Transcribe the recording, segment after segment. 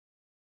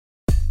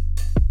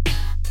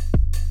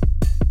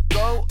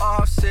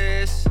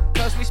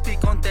we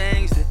speak on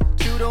things that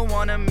you don't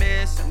wanna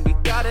miss. And we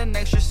got an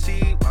extra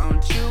seat, why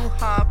don't you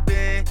hop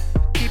in?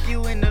 Keep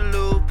you in the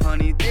loop,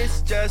 honey,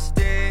 this just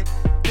in.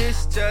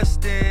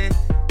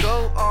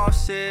 Go off,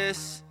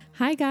 sis.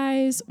 Hi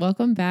guys,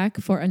 welcome back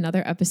for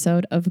another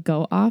episode of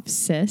Go Off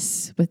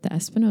Sis with the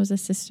Espinoza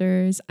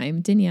sisters.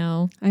 I'm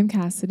Danielle. I'm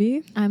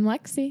Cassidy. I'm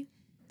Lexi.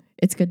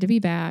 It's good to be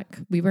back.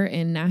 We were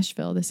in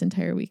Nashville this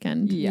entire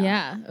weekend.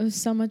 Yeah, it was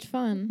so much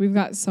fun. We've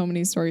got so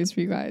many stories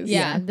for you guys.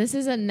 Yeah, this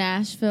is a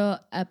Nashville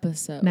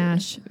episode.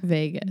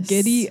 nashvegas.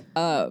 Giddy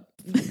up.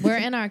 We're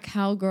in our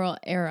cowgirl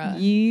era.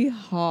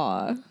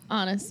 Yeehaw.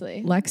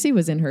 Honestly. Lexi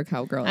was in her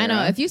cowgirl I know.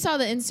 era. If you saw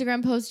the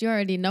Instagram post, you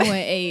already know it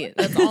ate.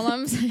 That's all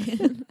I'm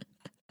saying.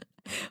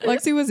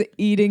 Lexi was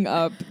eating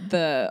up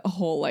the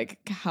whole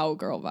like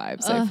cowgirl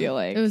vibes, I feel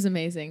like. It was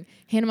amazing.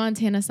 Hannah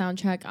Montana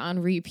soundtrack on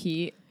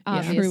repeat,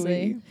 obviously.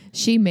 Truly.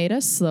 She made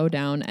us slow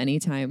down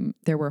anytime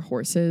there were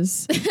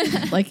horses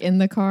like in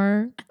the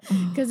car.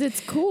 Because it's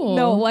cool.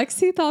 No,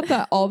 Lexi thought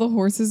that all the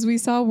horses we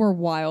saw were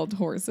wild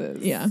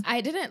horses. Yeah.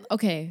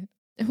 Okay.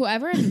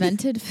 Whoever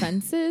invented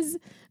fences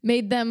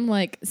made them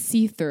like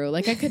see-through.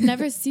 Like I could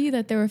never see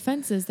that there were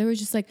fences. There was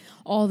just like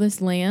all this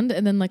land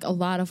and then like a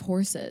lot of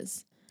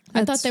horses.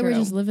 I thought they were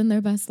just living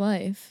their best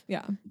life.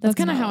 Yeah. That's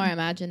kind of how I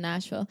imagine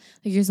Nashville. Like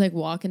you're just like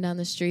walking down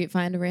the street,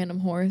 find a random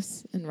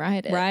horse and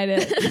ride it. Ride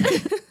it.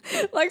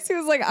 Lexi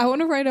was like, I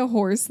want to ride a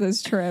horse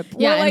this trip.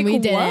 Yeah, We're like, and we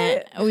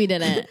didn't. What? We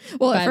didn't.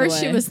 Well, at first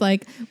she was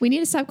like, we need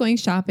to stop going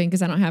shopping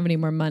because I don't have any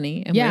more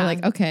money. And we were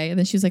like, okay. And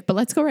then she was like, but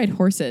let's go ride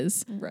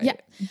horses. Right. Yeah.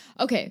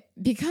 Okay.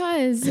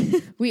 Because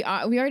we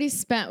already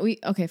spent,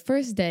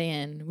 first day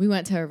in, we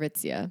went to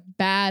Aritzia.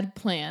 Bad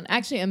plan.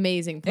 Actually,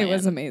 amazing plan. It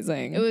was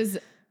amazing.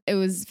 It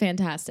was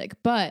fantastic.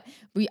 But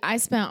I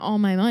spent all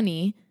my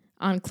money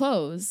on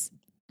clothes.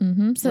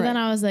 Mm-hmm. So then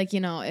I was like,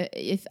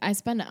 if I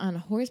spend it on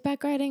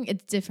horseback riding,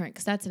 it's different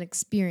because that's an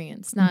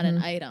experience, not an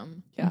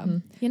item. Yeah.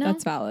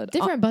 That's valid.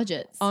 Different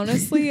budgets.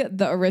 Honestly,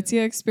 the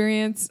Aritzia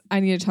experience,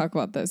 I need to talk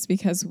about this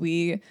because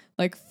we,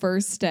 like,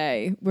 first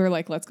day, we were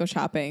like, let's go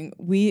shopping.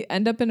 We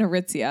end up in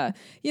Aritzia.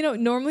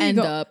 Normally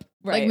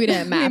Like we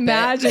didn't map we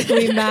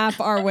magically map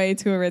our way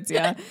to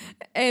Aritzia.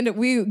 And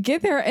we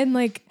get there and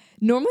like,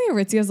 normally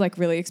Aritzia is like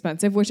really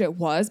expensive, which it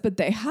was, but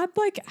they had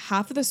like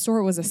half of the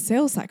store was a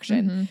sale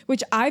section,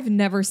 which I've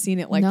never seen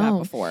it like that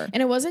before.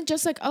 And it wasn't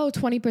just like,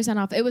 20%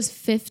 off. It was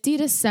 50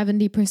 to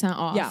 70%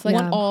 off.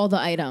 On all the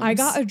items. I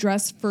got a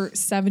dress for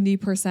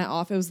 70%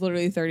 off. It was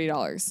literally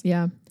 $30.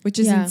 Yeah. Which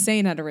is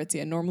insane at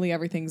Aritzia. Normally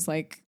everything's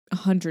like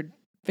 $150,000.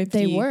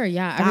 They were,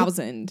 yeah.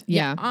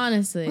 Yeah.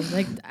 Honestly,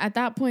 like at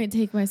that point,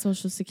 take my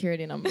social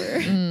security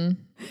number.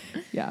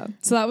 Yeah.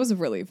 So that was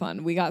really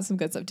fun. We got some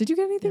good stuff. Did you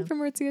get anything from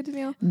Aritzia,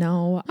 Danielle?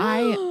 No,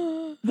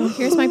 well,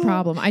 here's my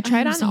problem. I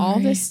tried on all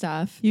this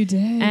stuff. You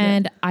did.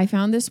 And I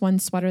found this one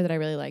sweater that I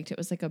really liked. It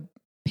was like a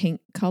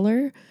pink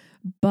color,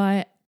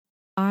 but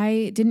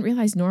I didn't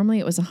realize normally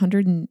it was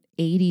 $180.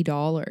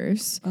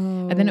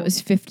 And then it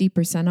was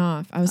 50%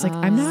 off. I was like,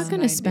 I'm not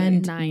going to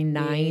spend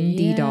 $90.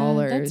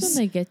 Yeah, that's when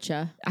they get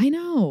you. I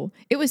know.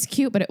 It was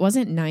cute, but it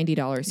wasn't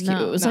 $90 cute.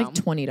 No, it was like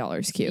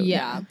 $20 cute.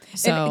 Yeah.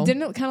 So and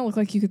didn't it kind of look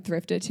like you could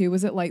thrift it too?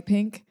 Was it light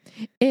pink?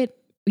 it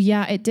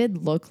did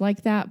look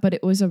like that, but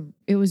it was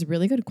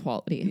really good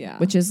quality. Yeah.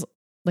 Which is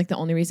like the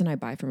only reason I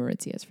buy from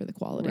Aritzia is for the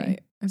quality.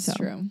 Right. That's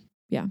true.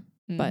 Yeah.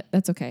 But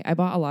that's okay. I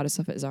bought a lot of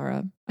stuff at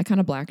Zara. I kind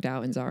of blacked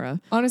out in Zara.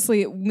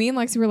 Honestly, me and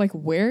Lexi were like,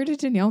 where did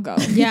Danielle go?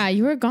 Yeah,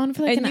 you were gone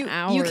for like an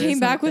hour. You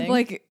came back with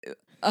like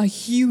a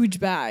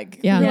huge bag.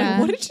 Yeah. We were like,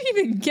 what did she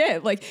even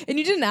get? Like, and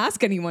you didn't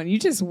ask anyone. You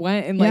just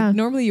went and like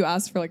normally you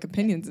ask for like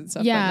opinions and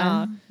stuff. Yeah. But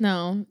nah.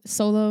 No.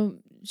 Solo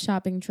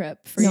shopping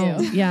trip for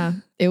you. Yeah.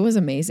 It was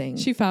amazing.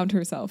 She found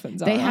herself in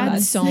Zara. They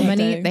had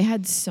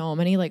so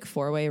many like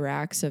 4-way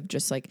racks of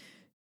just like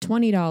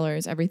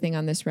 $20, everything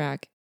on this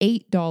rack.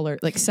 $8,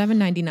 like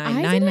 $7.99,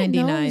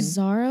 $9.99.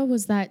 Zara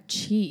was that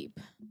cheap.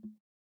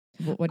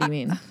 What do you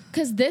mean?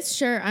 Because this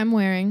shirt I'm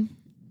wearing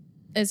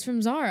is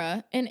from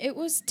Zara, and it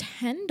was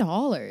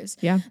 $10.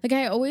 Yeah. Like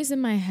I always in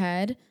my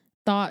head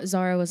thought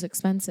Zara was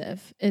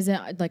expensive. Is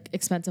it like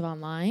expensive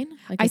online?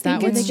 Like, I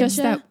think it's just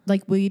that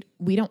like we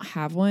don't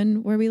have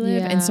one where we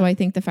live, and so I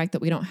think the fact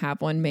that we don't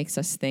have one makes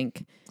us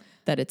think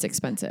that it's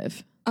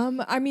expensive.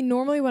 I mean,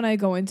 normally when I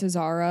go into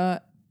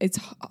Zara, it's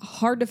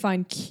hard to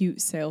find cute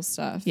sale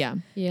stuff. Yeah.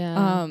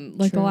 Yeah.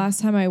 Like the last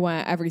time I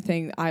went,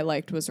 everything I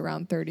liked was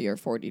around $30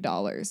 or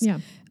 $40. Yeah.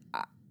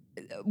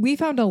 We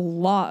found a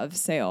lot of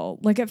sale.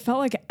 Like it felt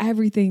like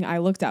everything I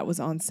looked at was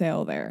on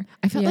sale there.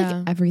 I felt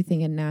like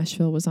everything in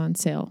Nashville was on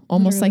sale.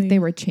 Almost like they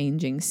were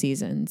changing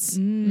seasons.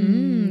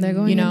 They're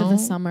going into the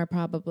summer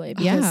probably.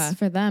 Because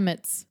for them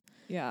it's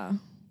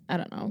I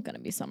don't know, gonna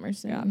be summer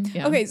soon.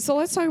 Yeah. Okay, so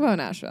let's talk about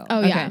Nashville.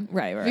 Oh yeah. Okay.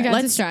 Right. We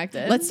got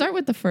distracted. Let's start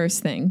with the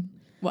first thing.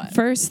 What?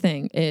 First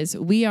thing is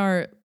we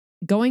are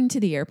going to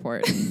the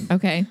airport.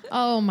 Okay.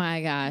 Oh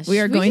my gosh. We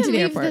are going to the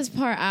leave airport. This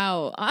part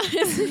out.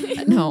 Honestly.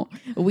 No,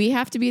 we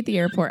have to be at the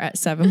airport at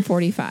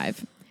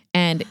 7:45.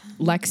 And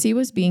Lexi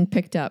was being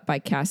picked up by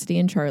Cassidy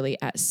and Charlie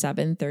at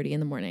 7:30 in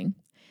the morning.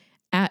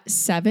 At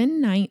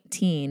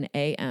 7:19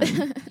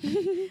 a.m.,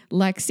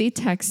 Lexi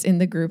texts in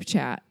the group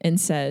chat and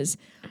says,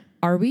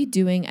 "Are we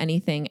doing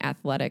anything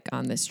athletic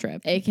on this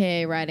trip?"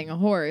 AKA riding a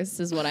horse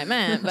is what I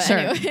meant. But Sure.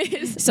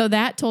 anyways. So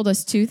that told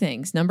us two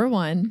things. Number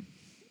one,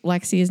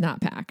 Lexi is not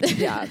packed.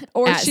 Yeah.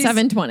 Or At she's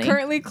 7:20.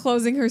 currently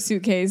closing her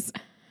suitcase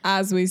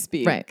as we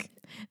speak. Right.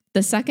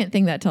 The second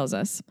thing that tells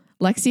us,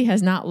 Lexi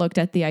has not looked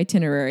at the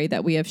itinerary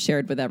that we have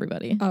shared with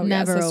everybody. Oh,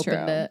 Never yes, that's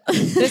opened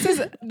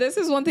true. it. This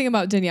is one thing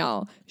about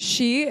Danielle.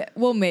 She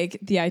will make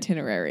the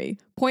itinerary.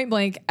 Point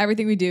blank,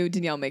 everything we do,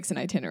 Danielle makes an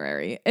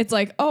itinerary. It's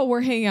like, oh, we're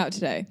hanging out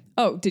today.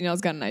 Oh,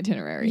 Danielle's got an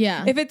itinerary.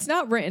 Yeah. If it's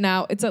not written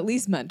out, it's at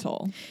least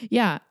mental.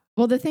 Yeah.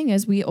 Well, the thing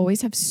is, we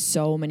always have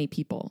so many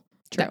people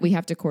that we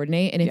have to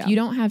coordinate. And if you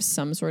don't have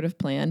some sort of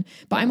plan,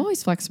 but I'm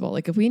always flexible.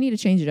 Like if we need to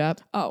change it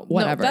up,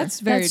 whatever. No, that's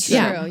very That's true.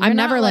 true. Yeah. You're I'm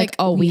not never like,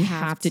 oh, we we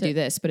have have to to- do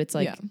this. But it's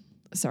like, Yeah.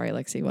 sorry,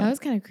 Lexi, what? That was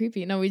kind of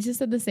creepy. No, we just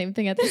said the same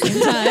thing at the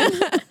same time.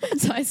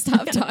 So I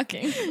stopped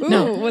talking. Ooh,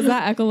 No. was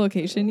that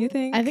echolocation, you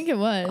think? I think it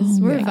was. Oh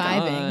We're my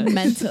vibing gosh.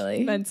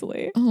 mentally.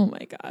 Mentally. Oh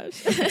my gosh.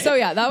 So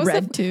yeah, that was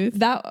Red tooth.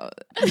 That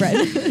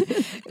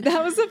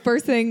was the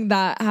first thing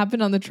that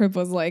happened on the trip.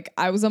 Was like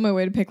I was on my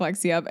way to pick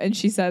Lexi up, and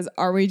she says,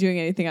 "Are we doing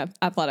anything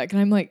athletic?"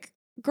 And I'm like,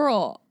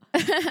 "Girl,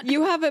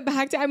 you haven't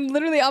packed. I'm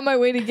literally on my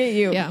way to get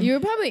you." Yeah. You were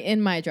probably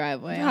in my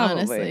driveway,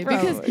 honestly,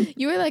 Probably. because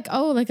you were like,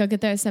 "Oh, like I'll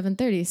get there at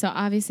 7:30." So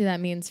obviously that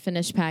means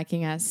finish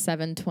packing at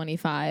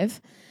 7:25.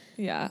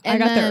 Yeah, I And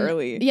got then- there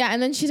early. Yeah,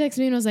 and then she texted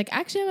me and was like,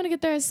 "Actually, I'm gonna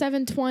get there at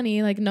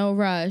 7:20. Like no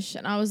rush."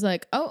 And I was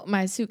like, "Oh,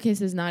 my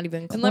suitcase is not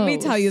even closed." And let me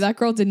tell you, that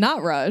girl did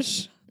not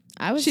rush.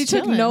 I was. She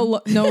took chilling.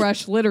 no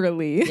rush,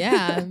 literally.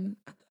 Yeah.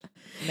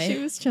 She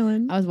was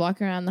chilling. I was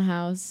walking around the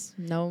house,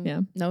 no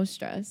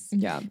stress.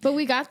 Yeah. But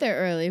we got there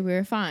early. We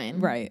were fine.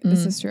 Right.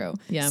 This is true.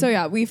 Yeah. So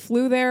yeah, we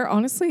flew there.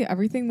 Honestly,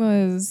 everything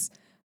was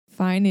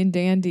fine and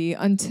dandy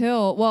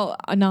until,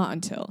 not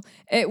until.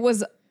 It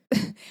was,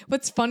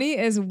 what's funny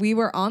is we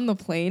were on the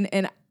plane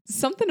and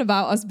something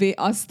about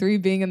us three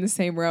being in the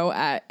same row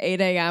at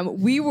 8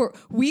 a.m.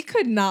 We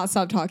could not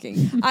stop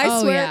talking. I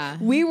swear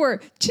we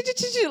were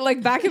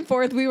like back and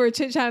forth. We were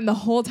chit-chatting the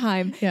whole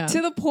time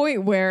to the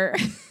point where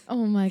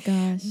Oh my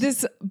gosh.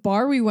 this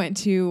bar we went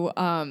to,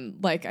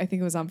 like I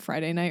think it was on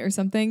Friday night or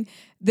something.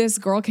 This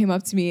girl came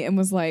up to me and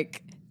was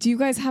like, "Do you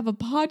guys have a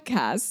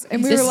podcast?"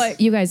 And we were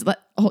like, you guys,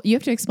 you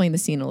have to explain the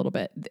scene a little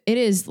bit. It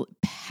is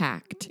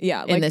packed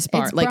Yeah, in like, this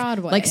bar. it's Like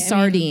Broadway. like I mean,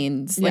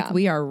 sardines. Like yeah.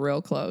 we are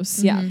real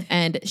close. Yeah.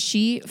 And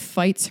she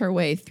fights her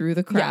way through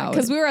the yeah, crowd.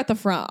 because we were at the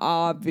front,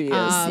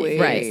 obviously.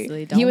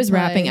 Right. Don't He was play.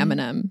 rapping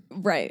Eminem.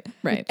 Right.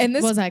 Right. And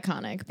this was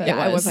iconic, but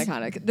yeah, it was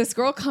iconic. This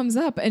girl comes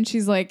up and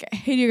she's like,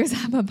 "Hey, do you guys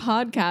have a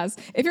podcast?"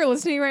 If you're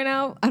listening right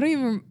now, I don't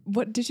even,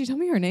 what, did she tell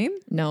me her name?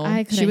 No. I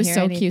She couldn't was hear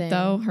so anything. cute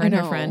though. Her I and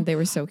her know. friend, they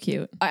were so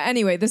cute.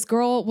 Anyway, this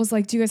girl was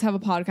like, "Do you guys have a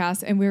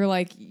podcast?" And we were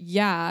like,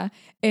 "Yeah."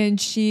 And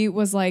she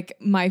was like,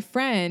 "My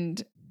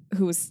friend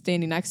who was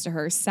standing next to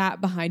her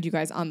sat behind you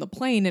guys on the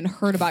plane and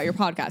heard about your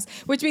podcast,"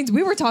 which means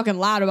we were talking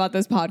loud about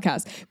this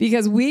podcast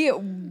because we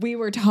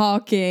were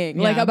talking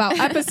like Yeah. about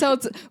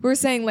episodes. We were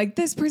saying like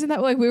this person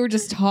that, like, we were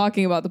just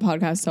talking about the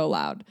podcast so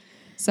loud.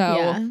 So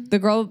Yeah. the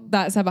girl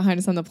that sat behind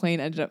us on the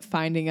plane ended up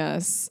finding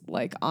us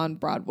like on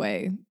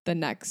Broadway the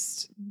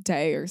next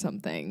day or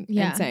something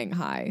Yeah. and saying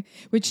hi,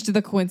 which to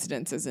the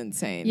coincidence is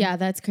insane. Yeah,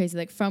 that's crazy.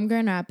 Like from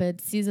Grand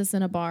Rapids, sees us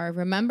in a bar,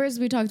 remembers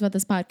we talked about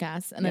this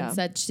podcast, and Yeah. then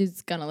said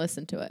she's gonna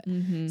listen to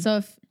it. So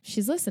if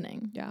she's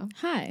listening, Yeah.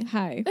 hi.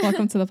 Hi,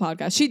 welcome to the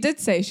podcast. She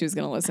did say she was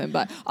going to listen,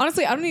 but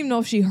honestly, I don't even know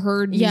if she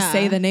heard me Yeah.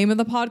 say the name of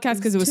the podcast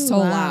because it was too so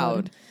loud.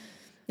 loud.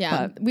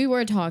 Yeah, But- we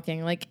were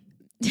talking like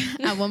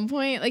at one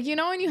point, like, you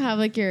know, when you have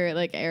like your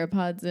like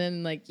AirPods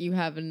in, like you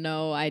have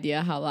no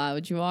idea how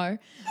loud you are.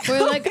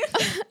 We're like,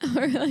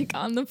 we're like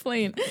on the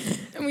plane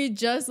and we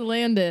just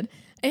landed.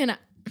 And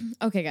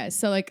okay, guys,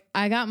 so like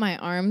I got my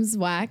arms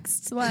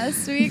waxed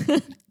last week,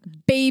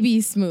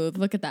 baby smooth.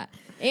 Look at that.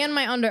 And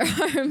my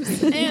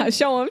underarms. And Yeah,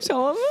 show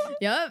him.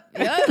 Yep.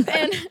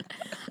 And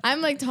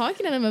I'm like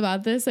talking to him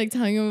about this, like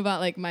telling him about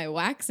like my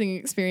waxing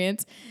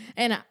experience.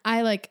 And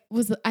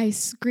I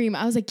scream.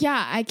 I was like,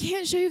 "Yeah, I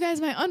can't show you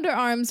guys my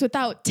underarms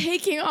without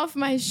taking off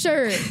my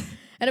shirt."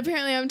 And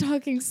apparently I'm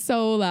talking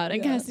so loud.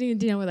 And Yeah. Cassidy and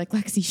Dina were like,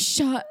 "Lexi,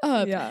 shut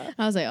up." Yeah.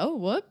 I was like, "Oh,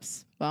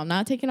 whooops. Well, I'm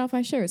not taking off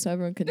my shirt so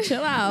everyone can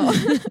chill out."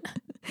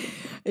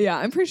 Yeah,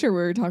 I'm pretty sure we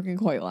were talking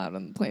quite loud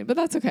on the plane, but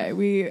that's okay.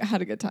 We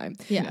had a good time.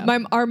 Yeah.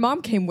 Our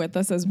mom came with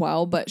us as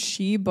well, but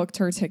she booked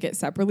her ticket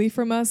separately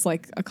from us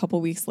like a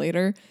couple weeks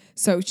later.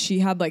 So she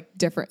had like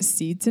different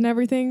seats and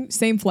everything.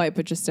 Same flight,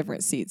 but just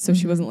different seats. So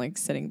she wasn't like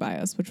sitting by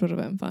us, which would have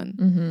been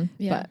fun.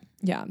 Yeah. But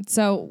yeah,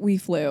 so we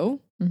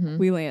flew,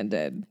 we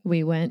landed.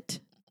 We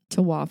went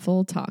to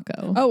Waffle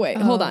Taco. Oh, wait,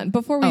 hold on.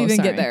 Before we even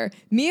sorry. get there,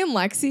 me and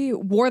Lexi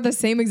wore the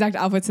same exact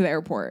outfit to the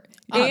airport.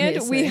 And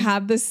Obviously. we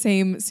had the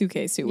same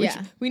suitcase too, which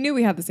Yeah. we knew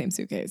we had the same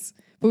suitcase,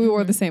 but we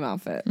wore the same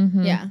outfit.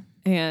 Yeah.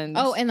 And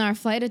Oh, and our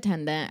flight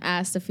attendant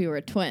asked if we were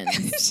twins.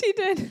 she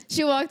did.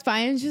 She walked by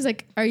and she was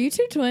like, "Are you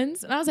two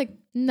twins?" And I was like,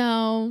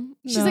 "No."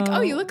 She's like, "Oh,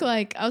 you look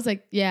alike." I was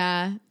like,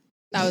 "Yeah."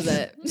 That was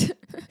it.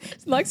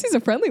 Lexi's a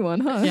friendly one,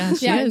 huh? Yeah,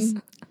 she Yeah, is.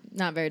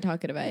 not very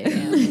talkative. I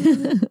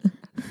am.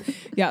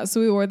 Yeah, so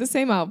we wore the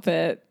same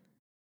outfit.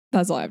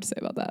 That's all I have to say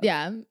about that.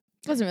 Yeah, it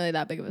wasn't really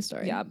that big of a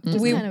story. Yeah. just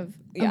We- kind of.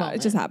 Yeah,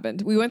 it just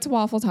happened. We went to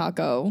Waffle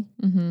Taco,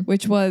 Mm-hmm.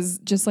 which was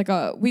just like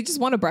we just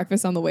wanted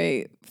breakfast on the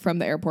way from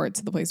the airport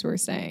to the place we were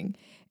staying.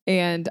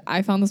 And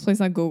I found this place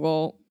on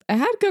Google. It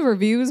had good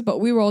reviews, but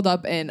we rolled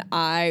up and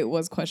I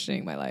was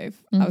questioning my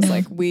life. I was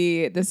like,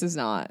 this is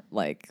not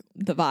like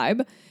the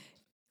vibe.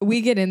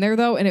 We get in there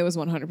though, and it was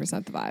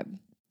 100% the vibe.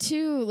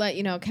 To let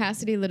you know,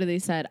 Cassidy literally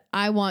said,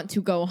 "I want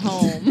to go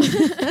home.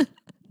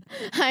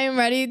 I am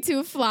ready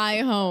to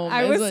fly home."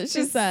 I is was what she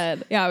just-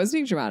 said. Yeah, I was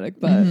being dramatic,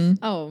 but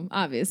Oh,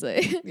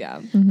 obviously.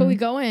 yeah. But we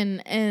go in,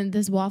 and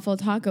this waffle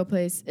taco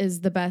place is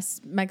the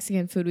best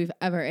Mexican food we've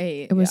ever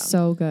ate. It was Yeah.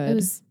 so good. It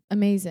was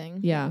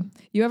amazing. yeah.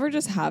 You ever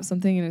just have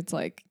something and it's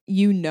like,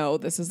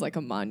 this is like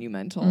a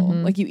monumental,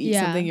 like you eat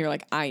Yeah. something, you're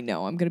like, I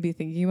know I'm going to be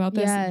thinking about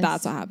this. Yes.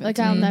 That's what happened. Like,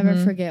 to I'll me. never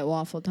forget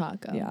waffle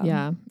taco. Yeah.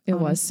 Yeah. It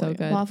was so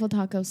honestly. good. Waffle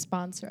taco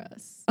sponsor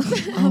us.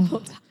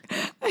 Oh.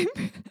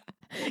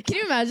 Can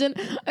you imagine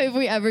if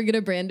we ever get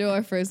a brand deal,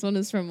 our first one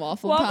is from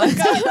Waffle Waffle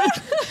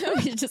Taco?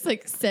 We just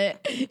like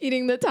sit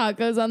eating the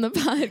tacos on the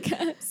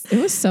podcast. It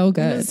was so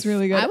good. It's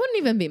really good. I wouldn't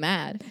even be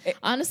mad.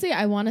 Honestly,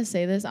 I want to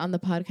say this on the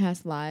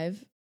podcast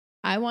live.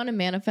 I want to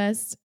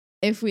manifest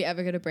if we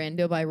ever get a brand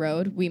deal by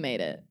Road, we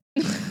made it.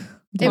 If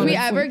we Honestly.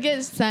 ever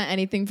get sent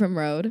anything from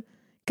Road,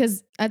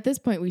 because at this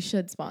point we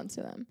should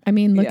sponsor them. I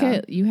mean, look Yeah.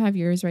 at you have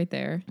yours right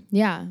there.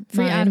 Yeah,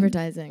 free Mine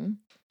advertising.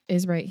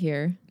 Is right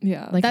here.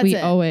 Yeah. Like That's we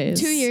it. always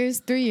 2 years,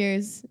 3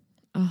 years.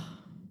 Oh,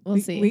 We'll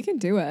see. We can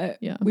do it.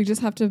 Yeah. We just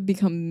have to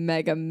become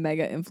mega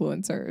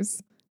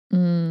influencers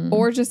mm.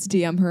 or just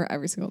DM her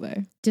every single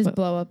day just What-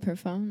 blow up her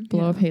phone.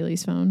 blow up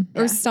Haley's phone.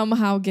 or Yeah.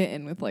 somehow get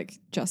in with like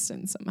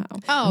Justin somehow.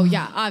 Oh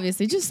yeah,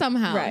 obviously, just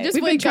somehow. Right. Just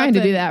We've been wake trying up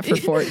to do and- that for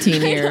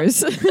 14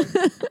 years.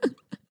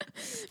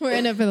 We're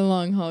in it for the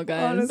long haul,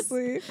 guys.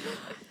 Honestly.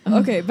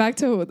 Okay, back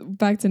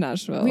to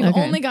Nashville. We've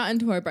Okay. only gotten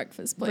to our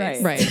breakfast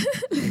place. Right.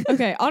 right.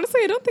 Okay,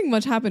 honestly, I don't think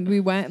much happened. We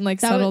went and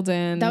like That settled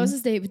in. That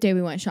was the day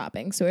we went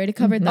shopping. So we already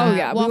covered that. Oh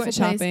yeah, we Waffle went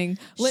place, shopping.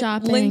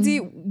 shopping. Lindsay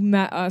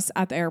met us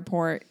at the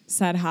airport,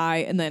 said hi,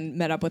 and then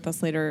met up with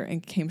us later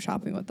and came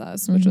shopping with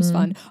us, which was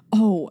fun.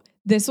 Oh,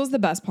 this was the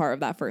best part of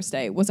that first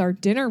day. Was our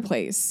dinner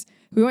place.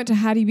 We went to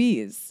Hattie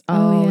B's,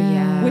 Oh yeah.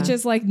 yeah. which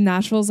is like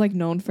Nashville's like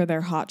known for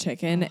their hot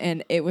chicken,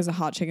 and it was a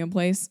hot chicken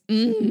place.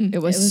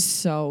 it was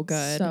so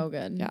good. So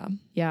good. Yeah.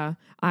 Yeah.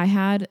 I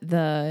had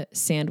the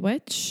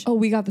sandwich. Oh,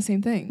 we got the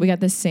same thing. We got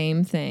the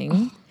same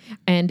thing.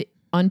 And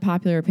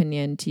unpopular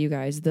opinion to you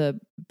guys, the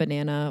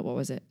banana, what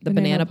was it? The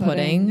Banana banana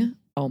pudding. pudding.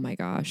 Oh my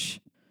gosh.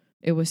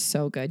 It was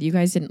so good. You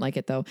guys didn't like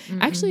it though.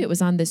 Actually, it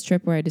was on this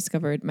trip where I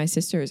discovered my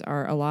sisters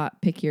are a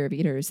lot pickier of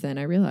eaters than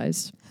I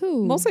realized.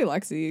 Who? Mostly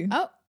Lexi,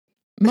 Oh,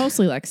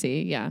 Mostly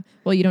Lexi, yeah.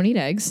 Well, you don't eat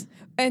eggs.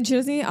 and she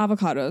doesn't eat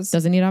avocados.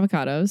 Doesn't eat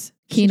avocados.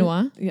 She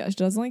Quinoa. Yeah, she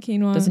doesn't like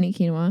quinoa. Doesn't eat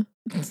quinoa.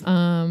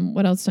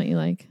 What else don't you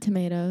like?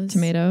 tomatoes.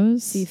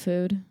 Tomatoes.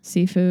 Seafood.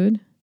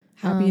 Seafood.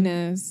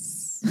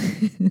 Happiness,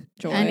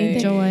 joy.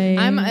 Anything. Joy.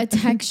 I'm a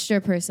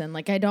texture person.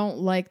 Like, I don't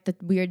like the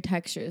weird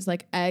textures.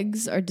 Like,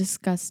 eggs are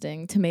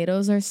disgusting.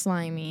 Tomatoes are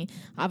slimy.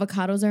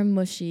 Avocados are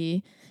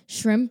mushy.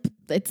 Shrimp,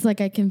 it's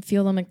like I can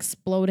feel them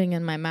exploding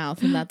in my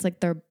mouth, and that's like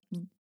their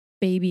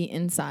baby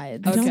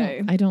insides.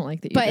 Okay. I don't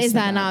like that. You But just is said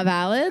that not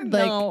valid?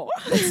 Like, No.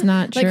 It's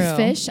not like true.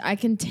 fish, I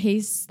can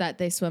taste that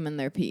they swim in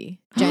their pee.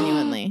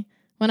 Genuinely.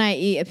 When I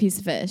eat a piece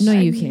of fish. No,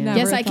 you I've can't. never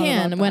Yes, I thought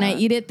can. about When I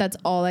that. eat it, that's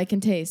all I can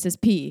taste is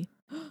pee.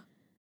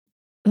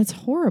 That's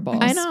horrible.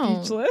 I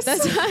know. Speechless.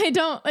 That's why I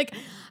don't like.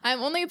 I'm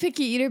only a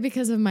picky eater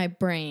because of my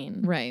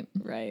brain. Right.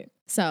 Right.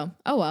 So,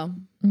 oh well,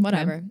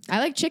 whatever. I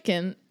like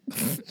chicken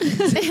and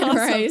Awesome.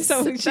 rice.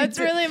 So she That's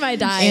did- really my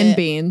diet. And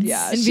beans.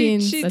 Yeah, And she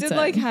beans. she That's did it.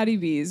 like Hattie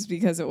B's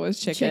because it was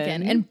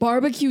Chicken and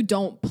barbecue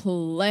don't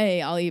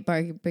play. I'll eat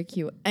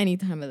barbecue any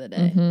time of the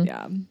day.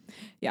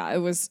 yeah, it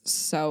was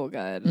so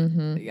good.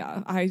 Mm-hmm.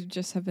 Yeah, I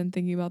just have been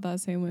thinking about that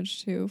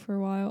sandwich too for a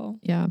while.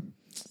 Yeah.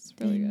 It's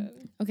really good.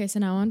 Okay, so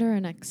now on to our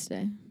next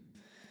day.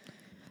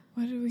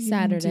 What did we even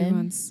Saturday.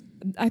 do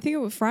I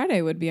think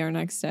Friday would be our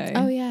next day.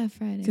 Oh yeah,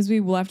 Friday. because we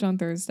left on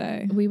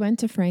Thursday We went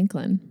to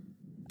Franklin.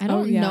 I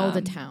don't yeah. know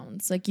the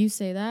towns. Like you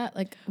say that.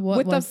 Like what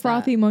with the was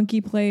frothy that?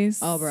 monkey place.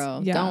 Oh,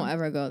 bro, Yeah. don't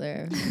ever go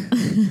there.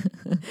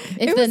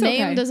 It If the was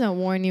name okay. doesn't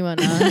warn you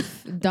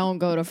enough, don't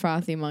go to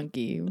Frothy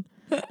Monkey.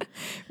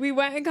 We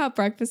went and got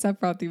breakfast at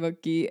Frothy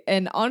Monkey,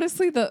 and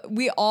honestly,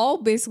 we all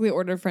basically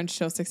ordered French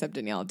toast except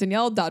Danielle.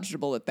 Danielle dodged a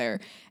bullet there,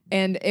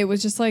 and it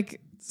was just like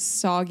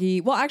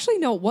soggy. Well, actually,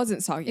 no, it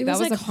wasn't soggy. It That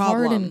was like the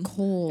problem. hard and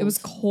cold. It was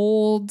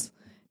cold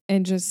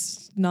and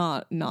just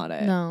not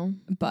it. no.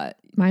 But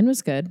Mine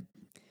was good.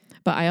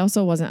 But I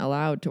also wasn't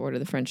allowed to order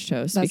the French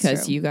toast That's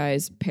because true. you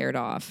guys paired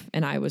off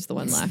and I was the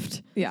one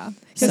left. yeah,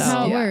 That's So-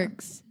 how it yeah.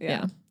 works.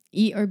 Yeah.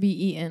 Eat or be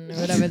eaten, or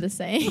whatever the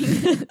saying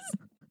is.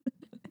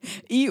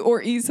 Eat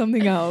or eat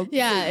something else.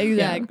 Yeah,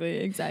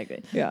 exactly.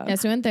 Yeah. Yeah,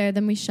 so we went there,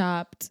 then we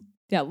shopped.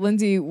 Yeah,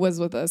 Lindsay was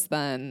with us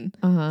then.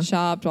 Uh-huh.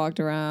 Shopped, walked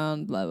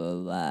around, blah, blah,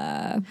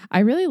 blah. I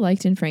really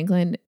liked in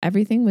Franklin,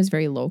 everything was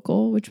very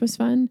local, which was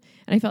fun.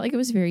 And I felt like it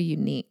was very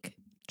unique,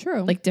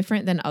 True. like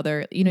different than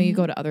other, you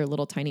go to other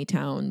little tiny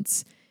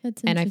towns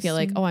That's and I feel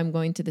like, interesting. I'm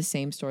going to the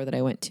same store that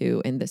I went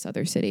to in this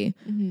other city,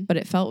 but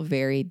it felt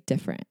very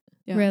different.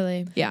 Yeah.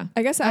 Really? Yeah.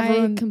 I guess I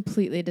everyone...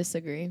 completely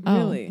disagree. Oh.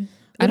 Really?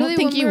 I don't Literally,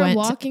 think when you we were went.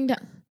 walking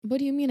down. What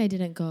do you mean I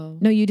didn't go?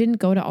 No, you didn't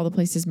go to all the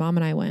places Mom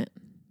and I went.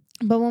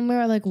 But when we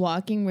were like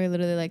walking, we were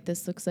literally like,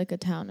 this looks like a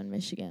town in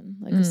Michigan,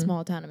 like a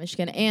small town in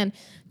Michigan. And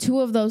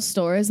 2 of those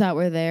stores that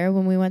were there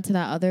when we went to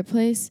that other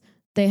place,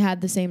 they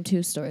had the same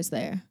 2 stores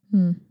there.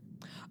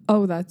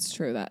 Oh, that's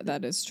true.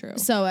 That is true.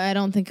 So I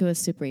don't think it was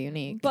super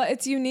unique. But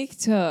it's unique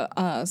to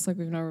us. Like,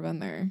 we've never been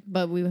there.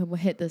 But we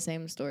hit the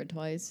same store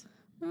twice.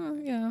 Oh,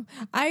 yeah.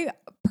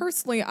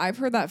 I've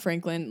heard that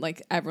Franklin,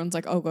 like, everyone's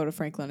like, oh, go to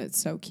Franklin.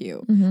 It's so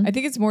cute. I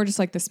think it's more just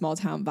like the small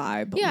town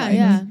vibe. Yeah, like,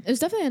 yeah. It was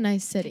definitely a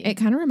nice city. It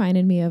kind of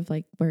reminded me of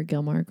like where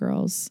Gilmore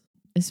Girls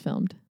is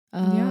filmed.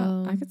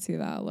 Yeah, I could see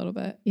that a little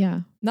bit.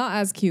 Yeah. Not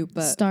as cute,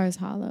 but Stars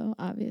Hollow,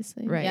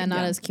 obviously. Right, Yeah,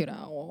 not yeah. as cute at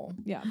all.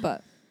 yeah,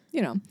 but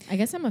you know, I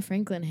guess I'm a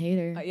Franklin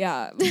hater.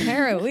 yeah.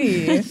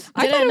 Apparently, I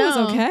thought Didn't it was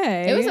know.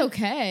 okay. It was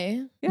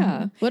okay.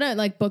 Yeah, Wouldn't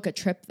like book a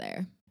trip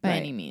there by Right.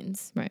 any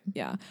means. Right.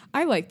 yeah.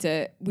 I liked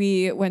it.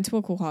 We went to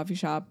a cool coffee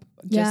shop.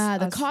 Yeah,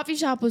 the us. coffee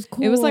shop was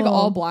cool. It was like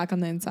all black on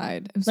the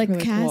inside. It was like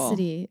really cool.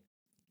 Cassidy.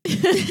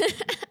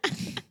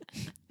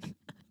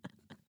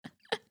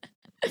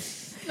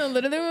 No,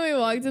 literally when we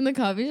walked in the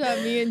coffee shop,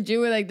 me and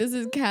Ju were like, this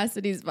is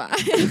Cassidy's vibe.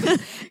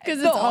 Because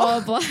it's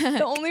all black.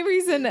 The only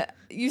reason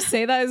you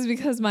say that is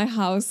because my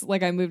house,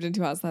 like I moved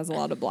into a house that has a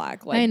lot of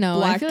black. Like I know.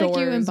 Black I feel like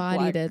you doors,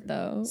 embodied black- it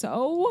though.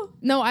 So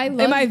No, I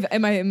love.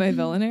 am I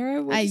villain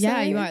era? would Yeah,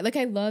 say? you are. Like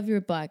I love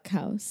your black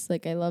house.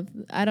 Like I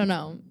don't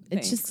know.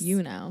 It's just Thanks.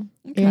 you now.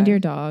 Okay. And your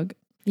dog.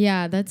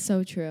 Yeah, that's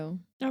so true.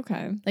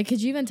 Okay. Like,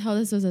 could you even tell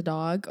this was a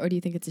dog, or do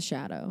you think it's a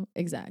shadow?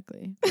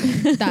 Exactly.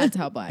 That's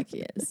how black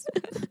he is.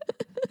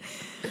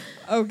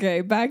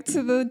 Okay, back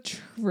to the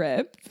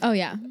trip. Oh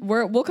yeah.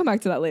 We'll come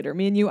back to that later.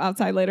 Me and you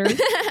outside later.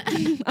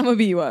 I'm gonna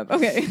beat you up.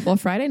 Okay. Well,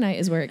 Friday night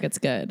is where it gets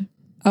good.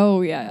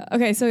 Oh yeah.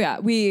 Okay, so yeah,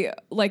 we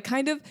like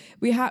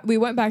we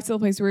went back to the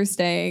place we were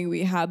staying.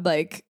 We had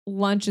like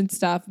lunch and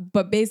stuff,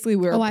 but basically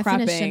we were I prepping.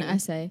 finished an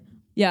essay.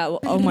 Yeah.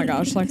 Oh my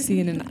gosh, Lexi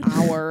in an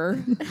hour.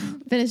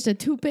 Finished a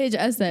 2-page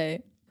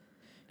essay.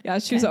 Yeah,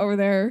 she was over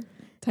there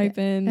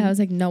typing. I was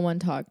like, no one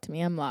talked to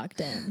me. I'm locked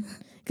in.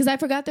 Because I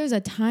forgot there's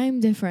a time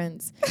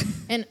difference.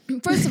 And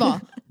first of all,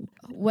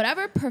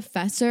 whatever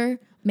professor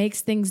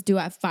makes things due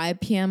at 5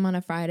 p.m. on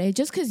a Friday,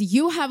 just because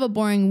you have a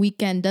boring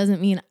weekend doesn't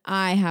mean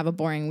I have a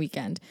boring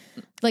weekend.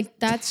 Like,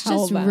 that's Tell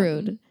just them.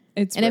 rude.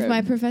 It's And if rude.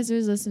 my professor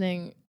is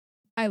listening,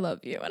 I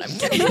love you. And I'm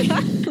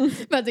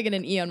kidding. About to get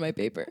an E on my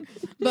paper.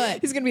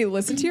 But He's gonna be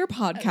listen to your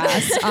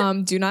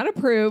podcast. Do not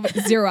approve.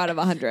 0 out of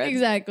 100.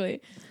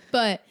 exactly.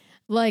 But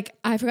like,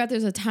 I forgot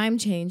there's a time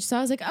change. So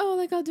I was like, oh,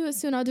 like I'll do it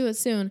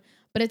soon.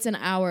 But it's an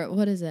hour.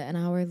 What is it? An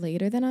hour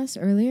later than us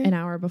earlier? An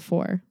hour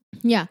before.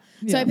 Yeah.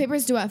 So Yeah. my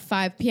paper's due at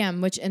 5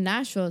 p.m., which in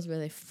Nashville is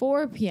really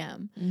 4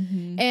 p.m.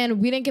 And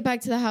we didn't get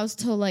back to the house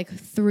till like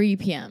 3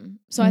 p.m.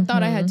 So I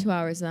thought I had 2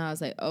 hours, and I was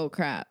like, oh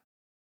crap,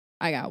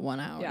 I got 1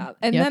 hour. Yeah.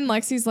 And Yep. then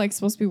Lexi's like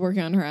supposed to be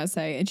working on her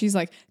essay, and she's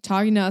like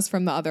talking to us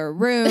from the other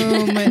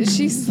room. And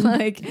she's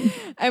like,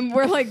 and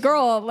we're like,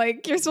 girl,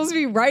 like you're supposed to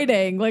be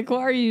writing. Like, what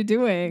are you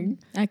doing?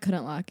 I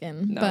couldn't lock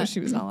in. No, but she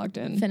was not locked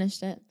in.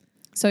 finished it.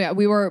 So yeah,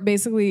 we were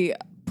basically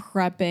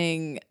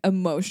prepping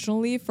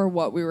emotionally for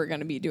what we were going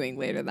to be doing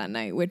later that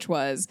night, which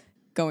was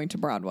going to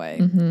Broadway.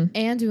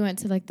 And we went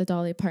to like the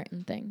Dolly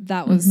Parton thing.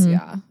 That was,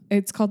 yeah,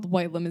 it's called the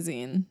White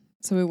Limousine.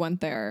 So we went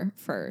there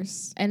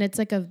first. And it's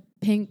like a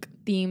pink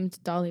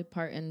themed Dolly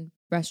Parton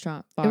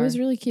restaurant bar. It was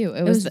really cute.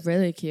 It was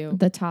really cute.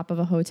 the top of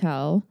a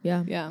hotel.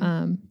 Yeah.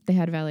 Yeah. They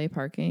had valet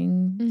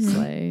parking.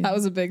 Sleigh. That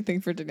was a big thing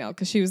for Danielle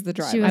because she was the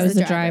driver. She I was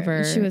the and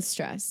driver. She was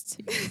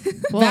stressed.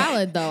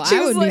 Valid though. She I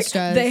was would like, be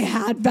stressed. they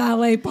had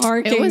valet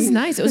parking. It was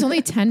nice. It was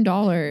only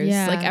 $10.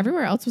 Yeah. Like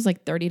everywhere else was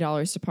like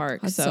 $30 to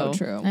park. That's so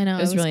true. I know.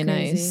 It was really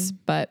crazy. nice.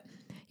 But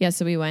yeah,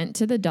 so we went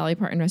to the Dolly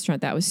Parton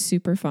restaurant. That was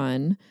super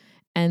fun.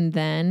 And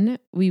then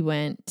we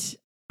went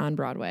on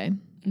Broadway.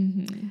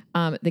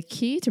 The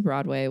key to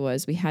Broadway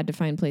was we had to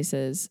find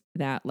places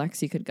that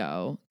Lexi could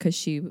go because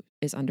she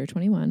is under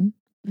 21.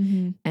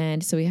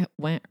 And so we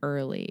went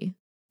early.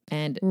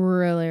 And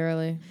Really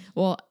early.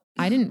 well,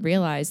 I didn't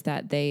realize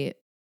that they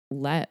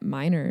let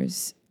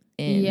minors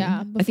in. Yeah,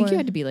 I think before- you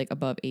had to be like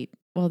above 8.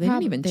 Well, they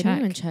didn't even They check. didn't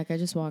even check. I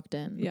just walked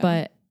in. Yeah.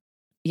 But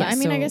yeah, But I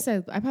mean, I so-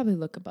 guess I probably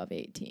look above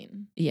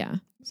 18. yeah.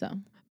 So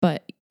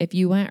But if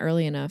you went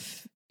early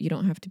enough, you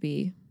don't have to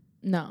be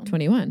no.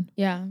 21.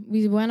 Yeah.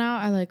 We went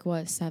out at like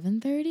what,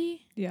 7:30?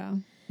 Yeah.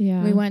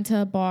 Yeah. We went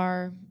to a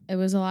bar It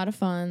was a lot of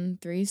fun.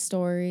 3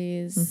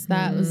 stories.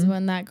 That was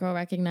when that girl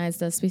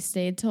recognized us. We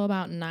stayed till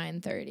about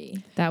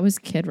 9:30. That was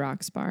Kid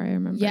Rock's bar, I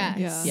remember.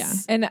 Yes. Yeah.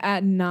 And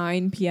at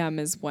 9 p.m.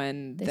 is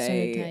when They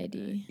started to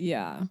ID.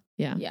 Yeah.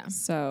 Yeah. Yeah.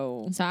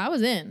 So I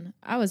was in.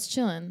 I was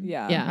chilling.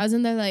 yeah. Yeah. I was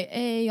in there like,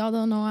 hey, y'all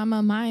don't know I'm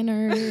a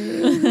minor.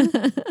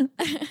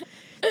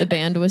 The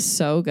band was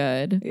so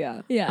good.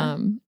 Yeah. Yeah.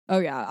 Oh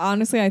yeah.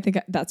 Honestly, I think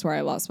that's where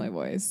I lost my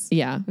voice.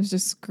 Yeah. I was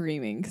just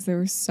screaming because they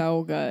were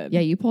so good.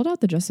 Yeah, you pulled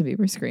out the Justin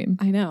Bieber scream.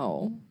 I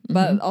know.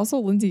 But also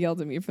Lindsay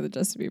yelled at me for the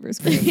Justin Bieber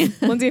scream.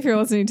 Lindsay, if you're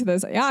listening to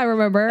this, yeah, I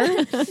remember.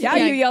 Yeah,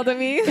 you yelled at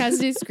me.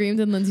 Cassidy screamed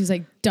and Lindsay was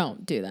like,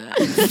 don't do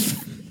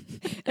that.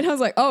 And I was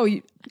like, oh,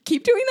 you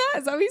keep doing that?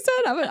 Is that what you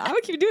said? I'm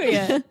gonna keep doing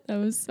it. That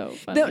was so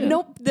funny.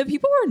 No, the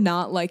people were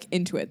not like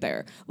into it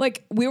there.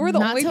 Like we were the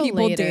Not only till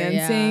people later,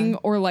 dancing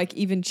or like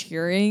even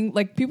cheering.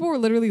 Like people were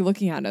literally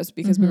looking at us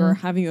because we were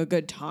having a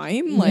good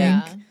time. Like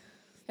yeah.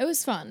 It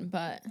was fun,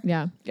 but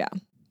Yeah. yeah.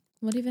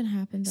 what even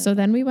happened? So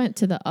then we went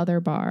to the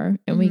other bar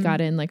and we got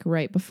in like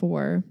right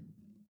before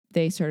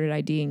they started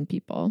IDing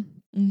people.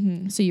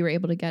 Mm-hmm. So you were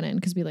able to get in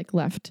because we like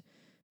left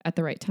at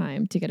the right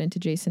time to get into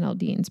Jason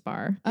Aldean's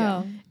bar.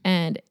 Oh.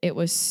 And it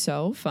was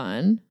so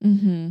fun.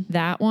 Mm-hmm.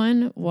 That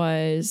one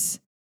was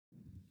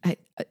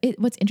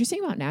what's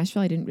interesting about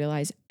Nashville, I didn't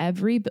realize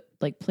every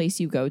like place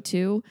you go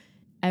to,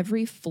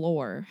 every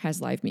floor has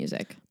live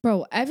music.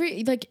 Bro,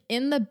 every like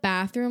in the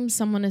bathroom,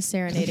 someone is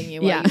serenading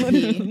you while Yeah.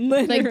 you pee.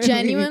 Like Literally.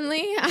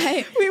 genuinely,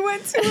 We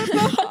went to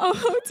a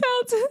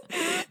hotel to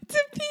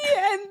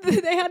pee,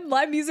 and they had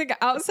live music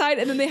outside,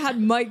 and then they had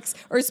mics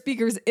or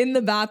speakers in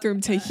the bathroom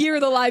to hear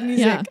the live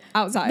music Yeah.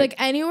 outside. like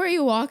anywhere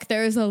you walk,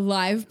 there is a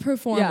live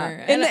performer.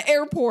 yeah, in the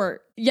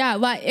airport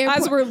airport,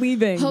 as we're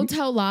leaving.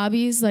 hotel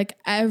lobbies, like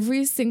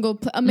every single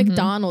a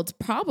McDonald's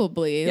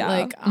probably. Yeah.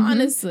 Like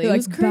honestly, You're it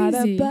was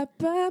crazy.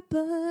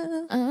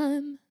 "Ba-da-ba-ba-ba."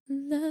 I'm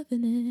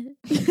loving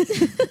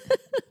it.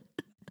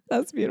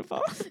 That's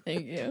beautiful.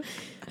 Thank you.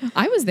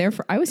 I was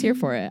here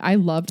for it. I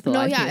loved the No,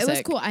 live yeah, music. it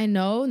was cool. I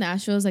know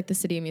Nashville is like the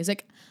city of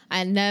music.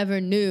 I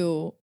never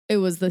knew it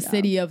was the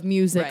city of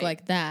music Right.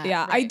 like that.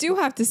 Yeah, I do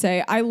have to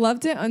say, I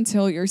loved it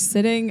until you're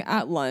sitting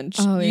at lunch.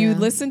 Oh, You yeah.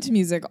 listen to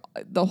music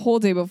the whole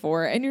day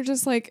before, and you're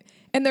just like,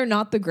 and they're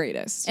not the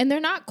greatest. And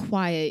they're not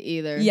quiet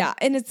either. Yeah,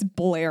 and it's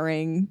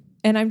blaring.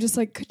 And I'm just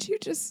like, could you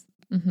just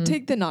Mm-hmm.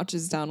 take the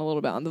notches down a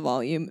little bit on the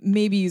volume?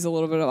 Maybe use a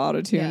little bit of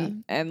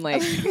autotune, and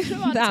like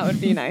that would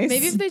be nice.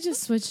 Maybe if they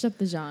just switched up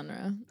the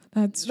genre.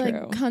 That's true.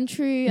 Like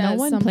country. No at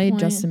one some played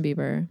point. Justin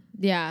Bieber.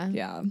 Yeah.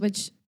 Yeah.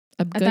 Which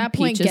A good that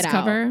point, Peaches get out.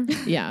 cover.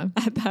 Yeah.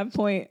 At that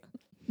point,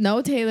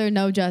 no Taylor,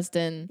 no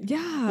Justin.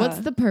 yeah. What's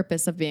the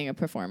purpose of being a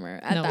performer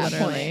at No, that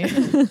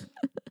literally.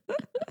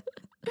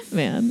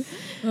 Man.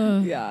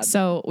 yeah?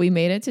 So we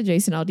made it to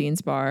Jason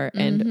Aldean's bar,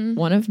 and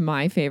one of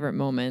my favorite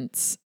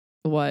moments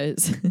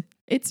was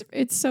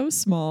it's so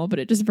small, but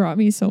it just brought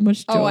me so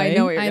much joy. Oh, I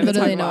know what you're I gonna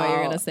literally talk know what you're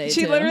about. gonna say,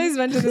 She too. literally has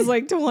mentioned this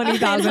like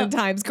 20,000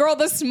 times. Girl,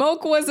 the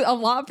smoke was a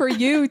lot for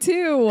you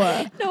too.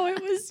 No,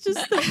 it was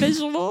just the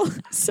visual.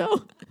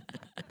 So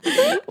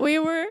we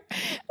were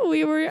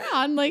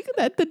on like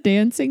at the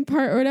dancing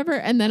part or whatever,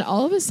 and then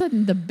all of a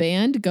sudden the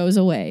band goes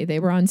away. They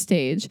were on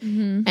stage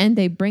and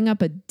they bring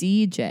up a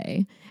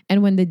DJ,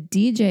 and when the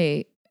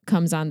DJ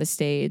comes on the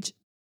stage,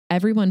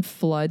 everyone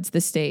floods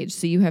the stage.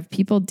 So you have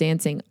people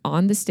dancing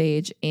on the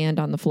stage and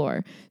on the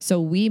floor.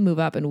 So we move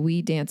up and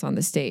we dance on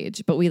the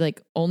stage, but we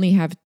like only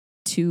have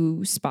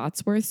 2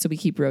 spots worth. So we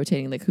keep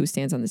rotating like who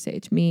stands on the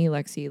stage. Me,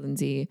 Lexi,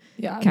 Lindsay,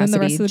 Yeah, and Cassidy, then the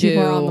rest of the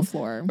people are on Jew. the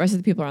floor. rest of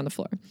the people are on the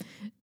floor.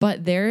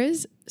 But there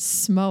is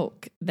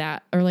smoke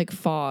that, or like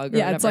fog or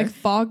Yeah, it's like whatever,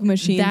 fog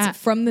machines That-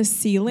 from the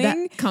ceiling.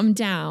 that come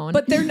down.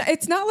 But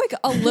it's not like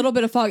a little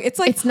bit of fog. It's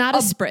like it's not a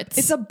spritz.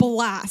 It's a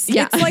blast.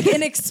 Yeah. It's like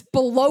an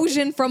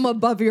explosion from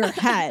above your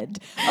head.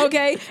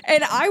 Okay.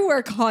 And I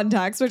wear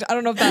contacts, which I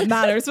don't know if that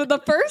matters, but the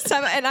first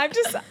time, and I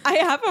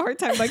have a hard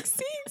time like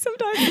seeing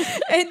sometimes.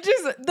 And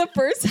just the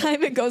first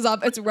time it goes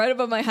off, it's right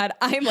above my head.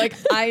 I am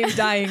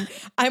dying.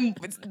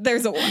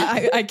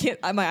 I can't,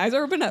 my eyes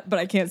are open, but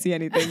I can't see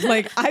anything.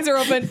 Like eyes are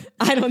open.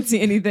 I don't see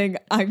anything.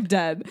 I'm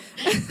dead.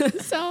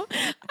 So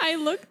I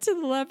look to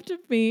the left of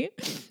me,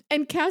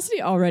 and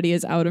Cassidy already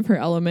is out of her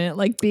element.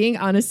 Like being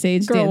on a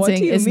stage Girl, what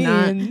dancing do you is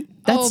not. mean?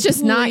 That's Oh,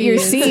 just not your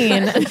please.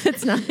 scene.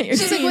 It's not your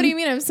She's scene. like, what do you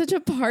mean? I'm such a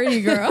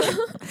party girl.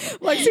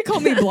 Lexi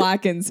called me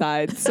black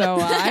inside, so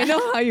I know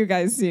how you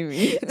guys see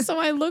me. So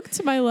I look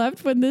to my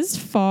left when this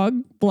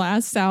fog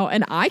blasts out,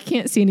 and I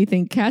can't see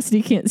anything.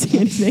 Cassidy can't see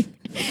anything.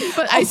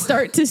 But I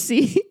start to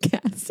see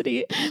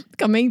Cassidy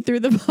coming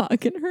through the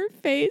fog in her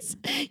face.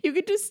 You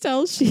could just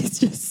tell she's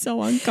just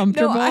so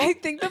uncomfortable. No, I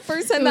think the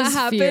first time It that was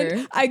happened,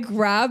 fear. I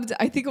grabbed,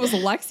 I think it was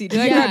Lexi. Did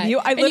I grab you?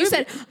 I and you literally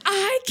said,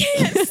 I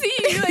can't see.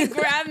 You like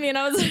grabbed me, and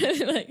I was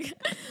like,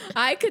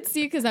 I could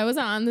see because I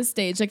wasn't on the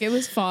stage. Like it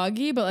was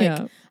foggy, but like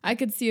Yeah. I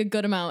could see a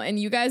good amount. And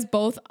you guys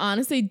both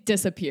honestly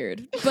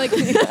disappeared. Like,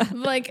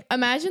 like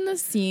imagine the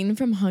scene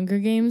from Hunger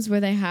Games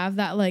where they have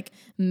that like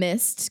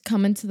mist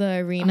come into the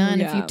arena, Oh,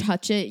 and if you yeah.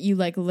 touch it, you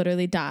like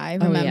literally die.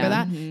 Remember yeah.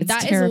 that? It's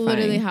That is terrifying.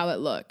 literally how it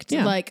looked.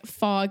 Yeah. Like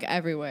fog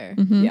everywhere.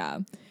 yeah.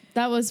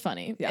 That was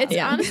funny. Yeah. It's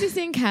honestly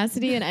seeing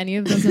Cassidy in any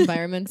of those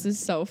environments is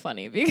so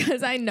funny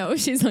because I know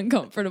she's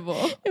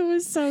uncomfortable. It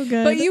was so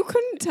good. But you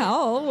couldn't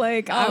tell.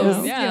 Like I Oh,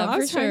 was, yeah, I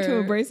was for trying to sure.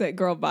 embrace it,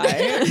 girl. Bye.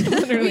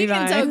 Literally We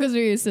can bye. tell because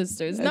we're your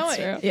sisters. That's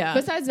true. Yeah.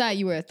 Besides that,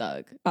 you were a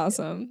thug.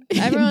 Awesome.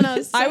 Everyone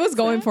else. I was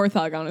going for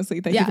thug, honestly.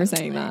 Thank you for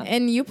saying that.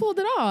 And you pulled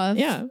it off.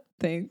 yeah.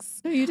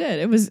 Thanks. No, you did.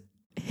 It was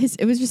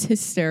just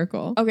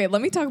hysterical. Okay,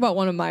 let me talk about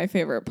one of my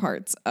favorite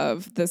parts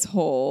of this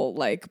whole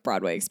like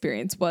Broadway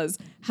experience was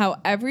how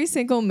every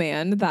single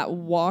man that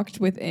walked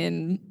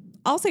within,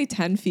 I'll say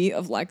 10 feet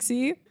of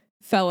Lexi,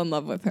 fell in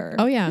love with her.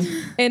 Oh yeah.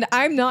 And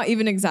I'm not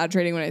even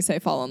exaggerating when I say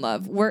fall in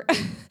love. We're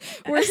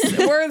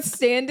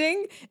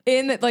standing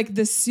in like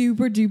the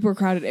super duper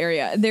crowded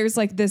area. And there's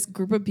like this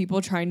group of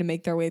people trying to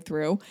make their way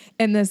through.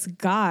 And this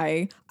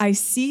guy, I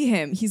see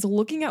him. He's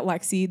looking at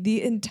Lexi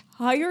the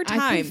entire time.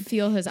 I could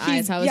feel his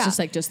eyes. I was yeah. just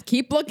like, just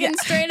keep looking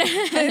straight The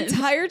ahead.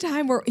 entire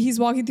time where he's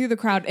walking through the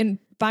crowd, and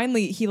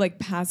finally he like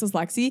passes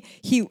Lexi.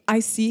 I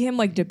see him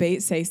like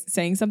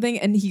saying something,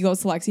 and he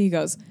goes to Lexi. He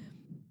goes,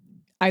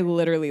 "I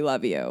literally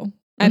love you,"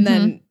 and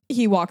then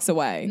he walks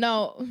away.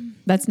 No,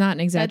 That's not an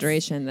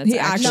exaggeration. That's he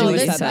actually actually what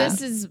he said said. that.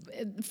 this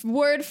is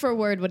word for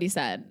word what he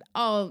said.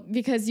 Oh,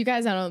 because you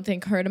guys, I don't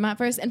think, heard him at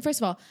first. And first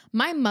of all,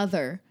 my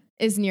mother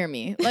is near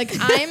me. Like,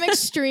 I'm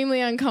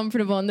extremely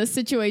uncomfortable in this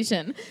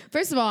situation.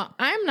 First of all,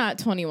 I'm not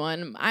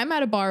 21. I'm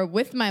at a bar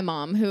with my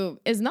mom, who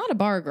is not a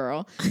bar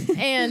girl.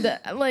 And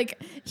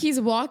like, he's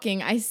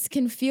walking. I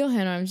can feel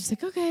him. I'm just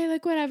like, okay,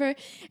 like whatever.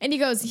 And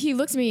he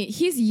looks at me.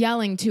 He's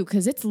yelling too,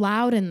 because it's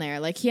loud in there.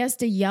 Like, he has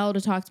to yell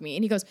to talk to me.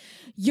 And he goes,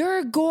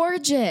 "You're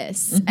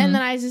gorgeous." And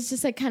then I was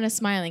just like kind of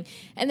smiling.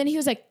 And then he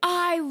was like,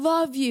 "I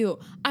love you.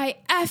 I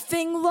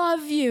effing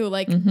love you."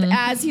 Like,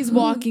 as he's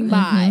walking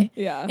by.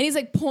 Yeah. And he's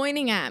like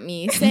pointing at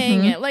me,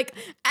 saying it. Like,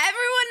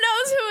 everyone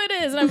knows who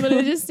it is. And I'm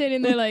literally just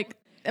standing there like,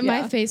 and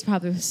my face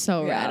probably was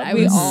so red. I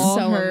we was all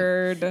so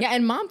heard. Yeah,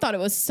 and mom thought it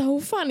was so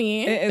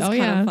funny. It is Oh, kind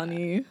yeah. of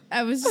funny.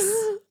 I was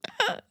just,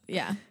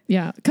 yeah.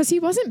 Yeah, because he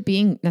wasn't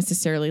being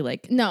necessarily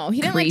like No,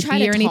 he didn't like try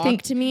creepy to or anything.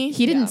 talk to me.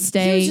 He didn't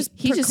stay.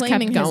 He was just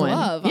proclaiming kept his going.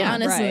 love, Yeah,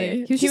 honestly.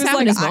 Right. He was just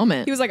having his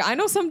moment. He was like, "I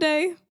know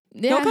someday.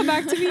 Yeah. You'll come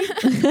back to me."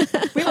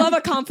 We love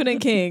a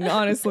confident king,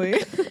 honestly.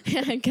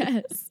 I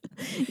guess.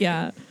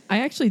 Yeah,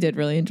 I actually did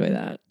really enjoy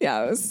that.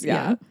 Yeah, it was.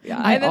 Yeah.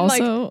 I And then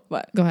also like,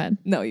 what? go ahead.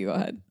 No, you go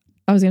ahead.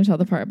 I was going to tell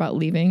the part about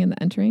leaving and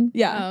the entering.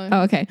 Yeah.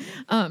 Oh, okay.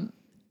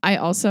 I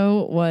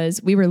also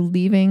we were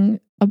leaving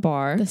a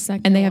bar, The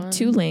second and they have one.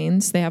 2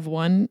 lanes. They have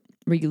one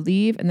where you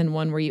leave and then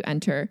one where you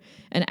enter.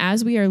 And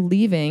as we are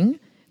leaving,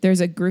 there's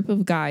a group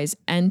of guys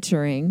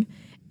entering,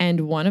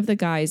 and one of the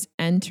guys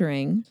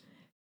entering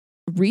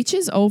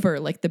reaches over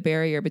like the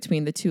barrier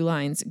between the 2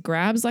 lines,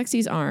 grabs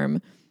Lexi's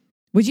arm.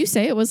 Would you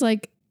say it was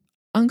like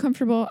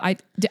uncomfortable? I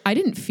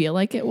didn't feel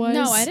like it was.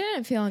 No, I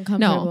didn't feel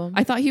uncomfortable. No,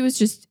 I thought he was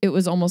just, it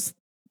was almost,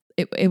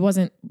 it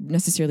wasn't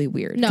necessarily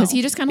weird. No, Because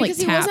he just kind of like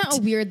because tapped. he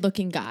wasn't a weird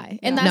looking guy.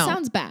 And Yeah. that No.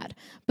 sounds bad.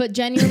 But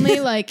genuinely,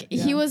 like,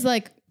 he was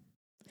like,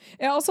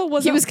 It also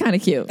wasn't. He was kind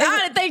of cute.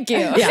 thank you.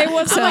 Yeah. It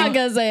was I'm like- not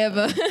going to say it,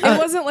 but. It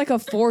wasn't like a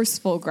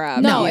forceful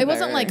grab. No, it either.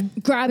 wasn't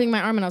like grabbing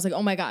my arm and I was like,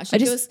 oh my gosh.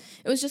 Like, it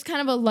was just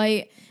kind of a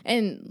light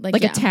and like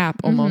Like yeah. a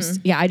tap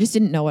almost. Yeah, I just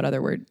didn't know what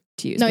other word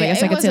to use. No, but I yeah,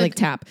 guess I it could was say a- like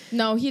tap.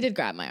 No, he did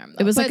grab my arm.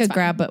 Though, It was but like a it's fine.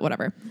 grab, but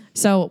whatever.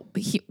 So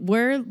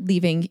we're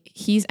leaving.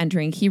 He's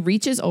entering. He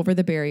reaches over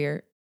the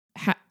barrier,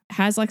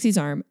 has Lexi's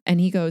arm,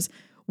 and he goes,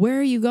 "Where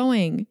are you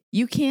going?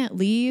 You can't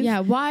leave. Yeah,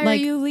 why are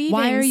Like, you leaving?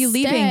 Why are you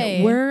leaving?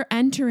 Stay." We're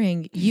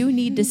entering. You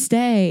need to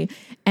stay."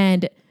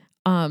 And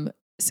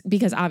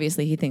because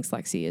obviously he thinks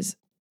Lexi is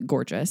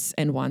gorgeous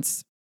and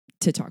wants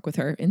to talk with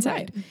her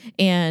inside.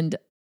 And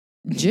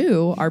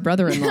Jew, our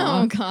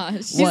brother-in-law, Oh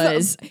gosh.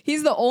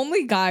 He's the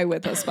only guy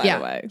with us, by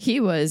the way. he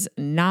was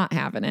not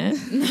having it.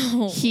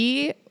 No.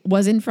 He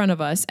was in front of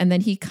us, and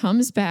then he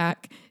comes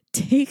back,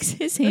 takes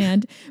his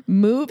hand,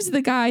 moves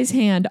the guy's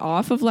hand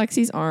off of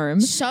Lexi's arm,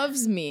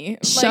 Shoves me.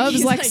 Like, shoves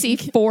he's Lexi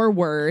like-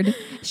 forward,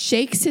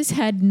 shakes his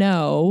head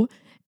no,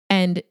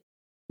 and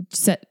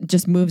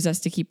just moves us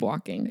to keep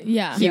walking.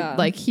 Yeah.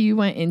 He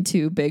went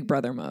into Big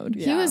Brother mode.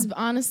 He was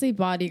honestly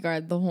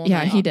bodyguard the whole Yeah,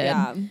 night. he did.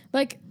 Yeah.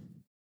 Like,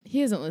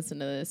 he doesn't listen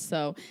to this,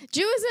 so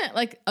Jew isn't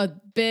like a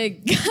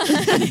big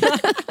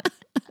guy.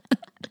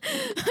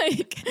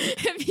 Like,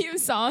 if you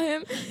saw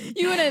him,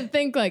 you wouldn't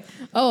think like,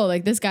 oh,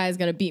 like this guy's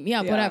gonna beat me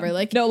up, Yeah. whatever.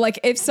 Like, no, like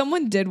if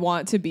someone did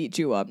want to beat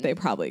you up, they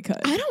probably could.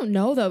 I don't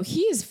know though.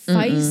 He is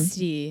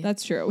feisty.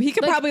 That's true. He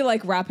could Like- probably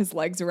like wrap his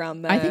legs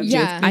around them. I think Jew-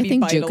 Yeah. I maybe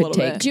think bite Jew a could little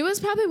take. bit. Jew is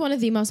probably one of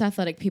the most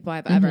athletic people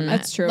I've ever met.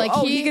 That's true. Like,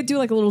 he could do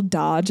like a little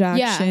dodge yeah,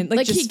 action.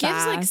 like he just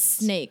gives like fast.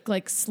 snake,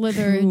 like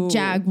slither, Ooh.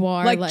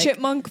 jaguar, like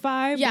chipmunk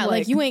vibe. Yeah,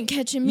 like you ain't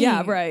catching me.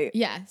 Yeah, right.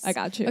 Yes, I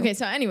got you. Okay,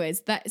 so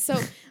anyways,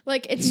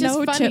 like it's just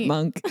No funny.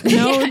 chipmunk.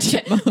 No Yeah,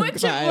 chipmunk. What vibe.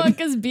 chipmunk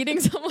is beating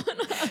someone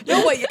up?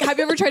 No, wait. Have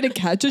you ever tried to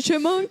catch a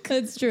chipmunk?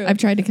 That's true. I've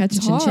tried to catch a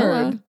chinchilla.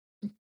 hard.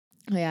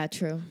 Oh, yeah,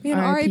 true. Man,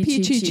 R.I.P.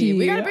 R.I.P. Chi-Chi.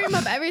 We gotta bring him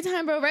up every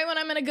time, bro. Right when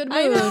I'm in a good mood.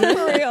 I know,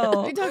 for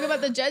real. We talk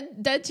about the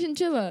dead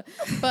chinchilla.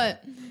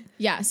 But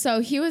yeah, so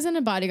he was in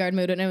a bodyguard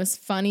mood, and it was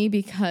funny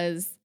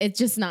because it's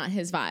just not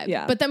his vibe.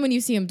 Yeah. But then when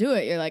you see him do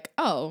it, you're like,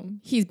 oh,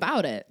 he's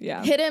about it.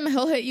 Yeah. Hit him,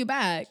 he'll hit you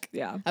back.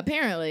 Yeah.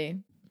 Apparently.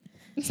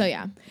 So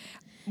yeah.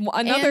 Well,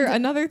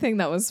 another thing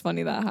that was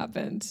funny that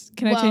happened.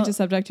 Can I change the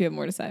subject? Do you have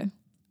more to say?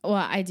 Well,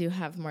 I do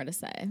have more to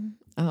say.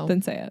 Oh.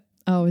 Then say it.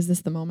 Oh, is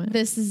this the moment?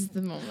 This is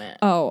the moment.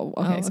 Oh,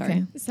 okay. Oh, Sorry.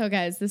 okay. So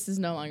guys, this is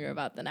no longer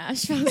about the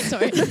Nashville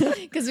story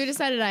because we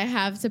decided I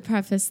have to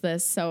preface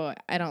this so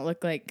I don't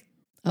look like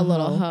a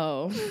little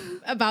hoe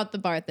about the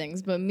bar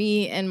things. But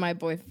me and my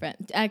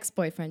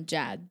ex-boyfriend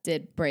Jad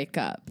did break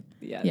up.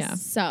 Yes. Yeah.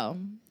 So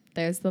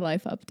there's the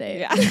life update.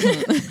 Yeah.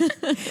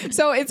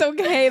 So it's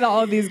okay that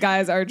all of these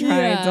guys are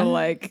trying to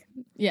like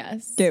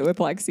Yes. get with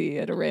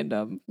Lexi at a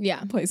random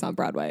Yeah. place on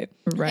Broadway.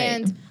 Right.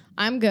 And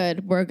I'm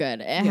good. We're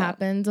good. It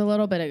happened a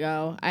little bit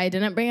ago. I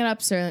didn't bring it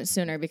up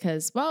sooner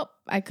because, well,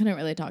 I couldn't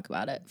really talk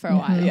about it for a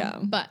while. Yeah.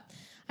 But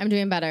I'm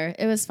doing better.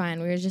 It was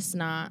fine. We were just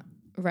not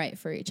right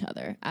for each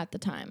other at the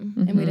time.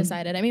 And we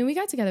decided, I mean, we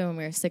got together when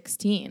we were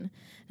 16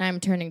 and I'm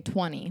turning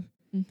 20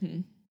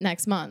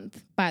 next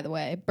month, by the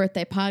way.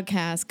 Birthday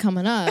podcast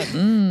coming up.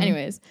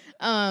 Anyways.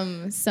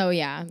 So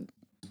yeah.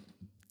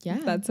 Yeah.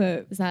 That's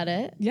it. Is that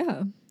it?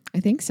 Yeah. I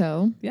think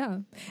so. Yeah.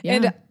 Yeah.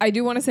 And I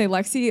do want to say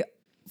Lexi,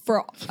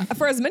 for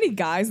as many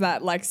guys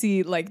that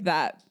Lexi like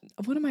that,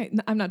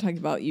 I'm not talking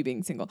about you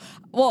being single.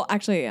 Well,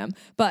 actually I am.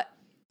 But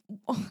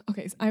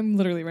okay, so I'm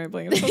literally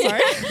rambling. I'm so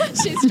sorry.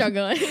 She's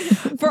struggling.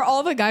 For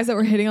all the guys that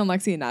were hitting on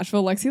Lexi in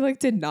Nashville, Lexi like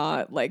did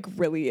not like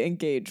really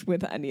engage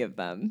with any of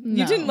them.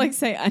 You No. didn't like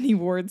say any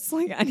words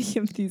like any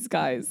of these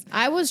guys.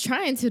 I was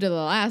trying to the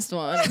last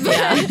one.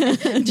 Yeah.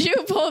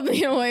 Drew pulled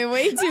me away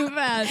way too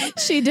fast.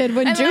 She did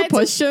when And Drew then I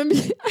pushed him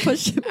away.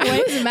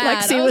 was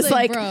mad. Lexi I was was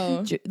like, like,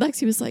 bro.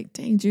 Lexi was like,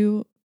 dang,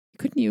 Drew,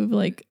 couldn't you have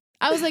like?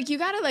 I was like, you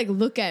gotta like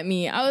look at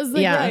me. I was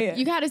like, Yeah. Right.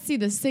 you gotta see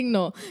the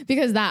signal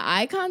because that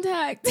eye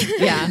contact.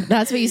 Yeah,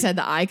 that's what you said.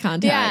 The eye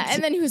contact. Yeah.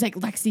 And then he was like,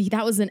 Lexi,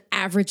 that was an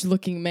average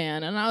looking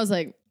man. And I was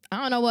like, I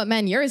don't know what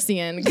men you're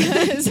seeing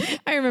because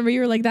I remember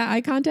you were like that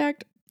eye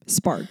contact.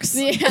 Sparks.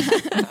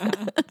 yeah.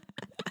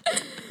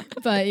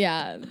 But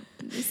yeah,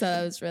 so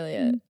that was really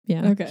it.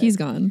 Yeah. Okay. He's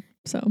gone.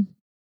 So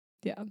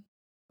Yeah.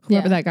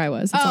 whoever Yeah. that guy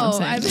was. That's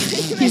all I'm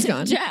saying. He's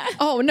gone. Jack.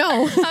 Oh no.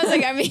 I was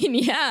like, I mean,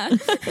 yeah.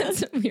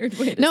 That's a weird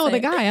way to No, say the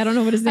it. guy. I don't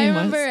know what his I name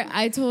remember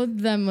I told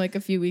them like a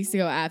few weeks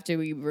ago after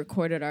we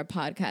recorded our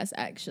podcast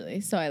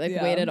actually. So I like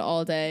Yeah. waited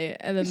all day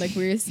and then like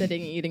we were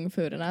sitting eating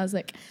food and I was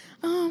like,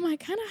 I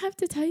kind of have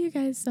to tell you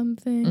guys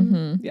something.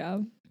 was. Yeah.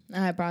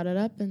 And I brought it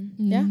up and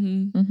yeah,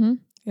 Mhm. Mm-hmm.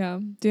 Yeah.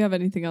 Do you have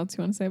anything else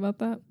you want to say about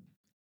that?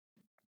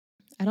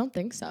 I don't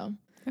think so.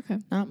 Okay.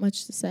 Not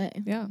much to say.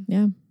 Yeah.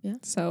 Yeah.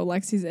 So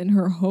Lexi's in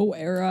her hoe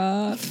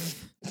era.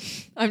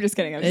 I'm just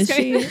kidding. I'm Is just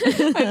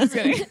kidding. I'm just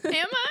kidding.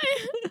 Am I?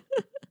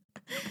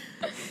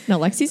 No,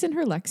 Lexi's in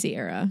her Lexi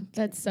era.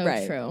 That's so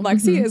Right. true.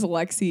 Lexi is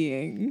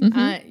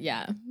Lexiing.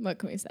 Yeah. What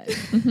can we say?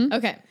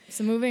 Okay.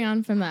 So moving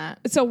on from that.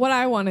 So what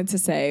I wanted to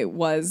say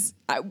was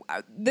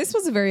this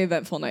was a very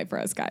eventful night for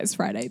us guys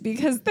Friday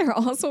because there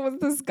also was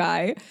this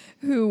guy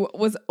who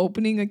was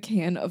opening a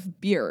can of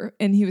beer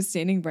and he was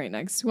standing right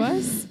next to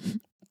us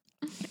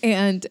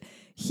and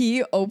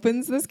he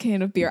opens this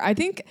can of beer. I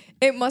think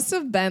it must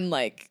have been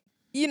like,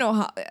 you know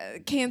how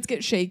cans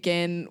get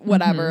shaken,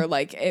 whatever,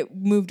 like it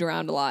moved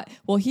around a lot.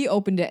 Well, he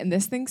opened it and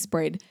this thing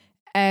sprayed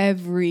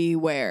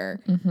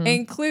everywhere,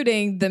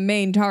 including the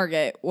main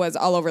target was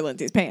all over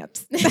Lindsay's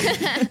pants.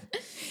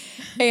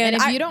 And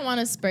if you don't want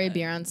to spray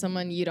beer on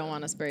someone, you don't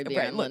want to spray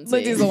beer on Lindsay.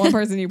 Lindsay's the one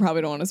person you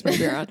probably don't want to spray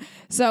beer on.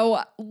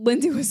 So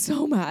Lindsay was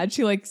so mad.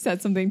 She like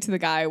said something to the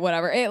guy,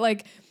 whatever. It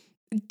like,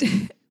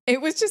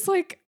 it was just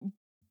like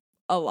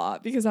a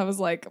lot because I was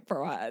like,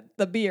 for what?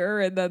 The beer.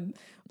 And then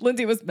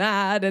Lindsay was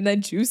mad. And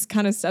then Juice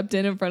kind of stepped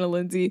in front of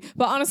Lindsay.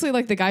 But honestly,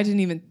 like the guy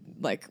didn't even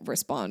like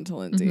respond to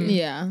Lindsay.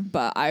 Yeah.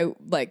 But I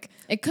like,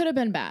 It could have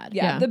been bad.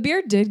 yeah, Yeah. the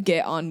beer did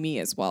get on me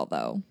as well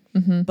though.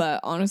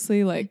 But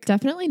honestly, like,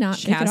 Definitely not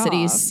Shake it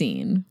Cassidy's off.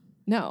 scene.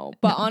 no.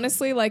 But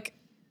honestly, like,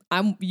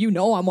 I'm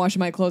washing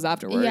my clothes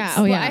afterwards. Yeah.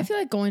 Oh, Well, yeah. I feel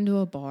like going to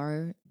a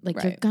bar, like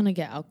you're Right. gonna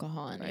get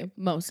alcohol in you,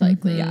 most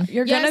likely. Yeah.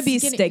 You're gonna be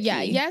getting, sticky.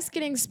 Yeah. Yes,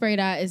 getting sprayed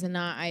at is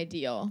not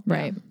ideal.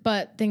 Right.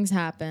 But things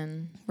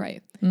happen.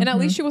 Right. And at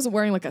least she wasn't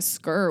wearing like a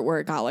skirt where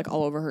it got like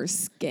all over her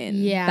skin.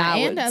 Yeah. That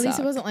And would at least it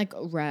suck. wasn't like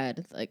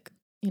red, like,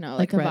 you know,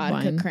 Like like, a red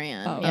vodka wine.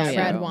 crayon. Oh, yeah,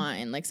 yeah. red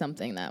wine, like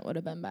something that would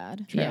have been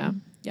bad. Yeah.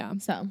 Yeah.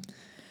 So,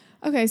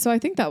 Okay, so I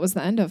think that was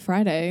the end of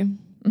Friday.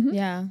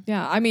 yeah.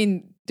 Yeah. I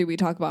mean, did we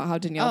talk about how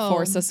Danielle Oh.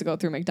 forced us to go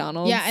through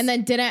McDonald's? Yeah, and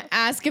then didn't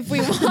ask if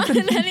we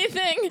wanted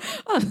anything.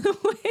 on the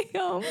way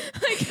home.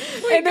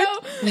 We And then-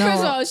 go.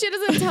 First of all, she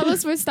doesn't tell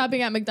us we're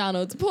stopping at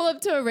McDonald's. Pull up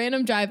to a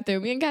random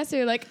drive-through. Me and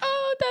Cassie are like,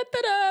 oh, da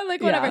da da,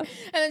 like whatever. Yeah.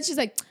 And then she's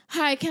like,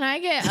 hi, can I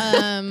get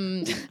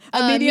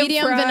a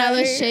medium fry.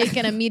 vanilla shake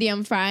and a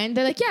medium fry? And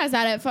they're like, yeah, is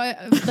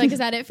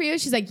that it for you?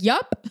 She's like,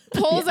 yup.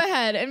 Pulls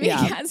ahead, and me Yeah.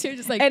 and Cassie are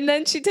just like, And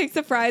then she takes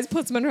the fries,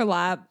 puts them in her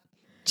lap.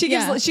 She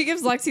Yeah.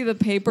 gives Lexi the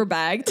paper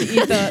bag to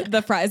eat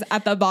the fries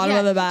at the bottom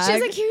of the bag.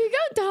 She's like, here you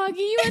go, doggy.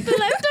 You want the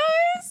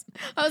leftovers?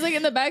 I was like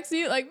in the back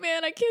seat, like,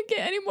 man, I can't get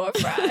any more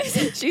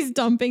fries. She's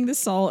dumping the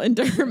salt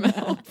into her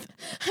mouth.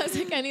 I was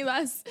like,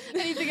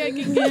 anything I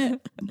can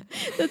get.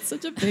 That's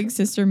such a big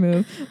sister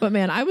move. But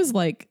man, I was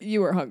like,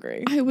 You were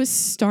hungry. I was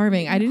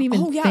starving. I didn't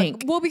even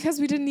think. Well, because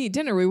we didn't eat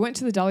dinner. We went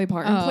to the Dolly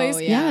Parton Oh, place.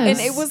 yeah. Yes.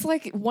 And it was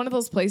like one of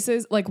those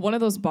places, like one of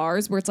those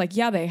bars where it's like,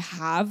 yeah, they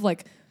have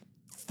like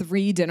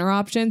 3 dinner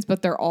options,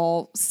 but they're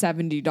all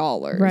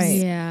 $70. Right.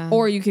 Yeah.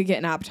 Or you could get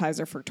an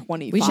appetizer for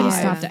 $25. We should have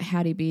stopped at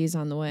Hattie B's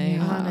on the way.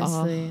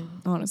 Honestly.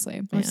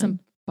 Honestly. Or some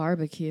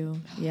barbecue.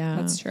 Yeah.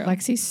 That's true.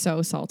 Lexi's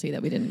so salty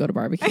that we didn't go to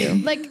barbecue.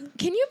 Like,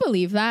 can you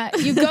believe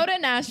that? You go to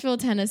Nashville,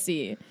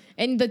 Tennessee,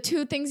 and the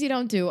 2 things you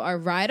don't do are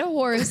ride a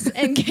horse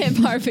and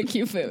get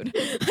barbecue food.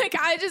 Like,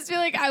 I just feel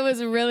like I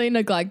was really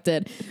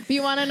neglected. But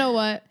you want to know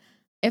what?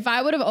 If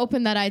I would have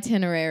opened that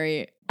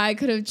itinerary, I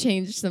could have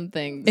changed some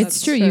things.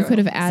 It's true. You could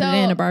have added So,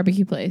 in a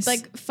barbecue place.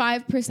 Like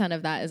 5%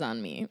 of that is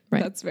on me.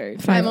 right. That's very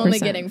true. 5%. I'm only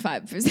getting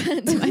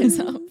 5% to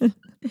myself.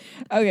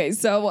 Okay,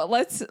 so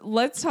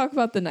let's talk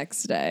about the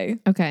next day.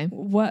 Okay.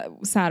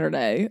 What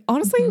Saturday?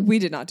 Honestly, we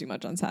did not do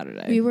much on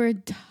Saturday. We were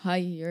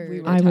tired.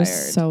 We were I was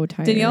tired. so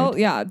tired.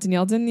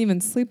 Danielle didn't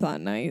even sleep that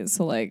night.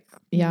 So like,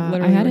 Yeah. I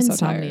literally had were so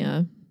tired.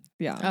 insomnia.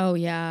 Yeah. Oh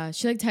yeah,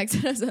 she like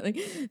texted us at like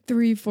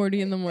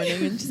 3:40 in the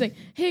morning, and she's like,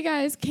 "Hey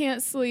guys, can't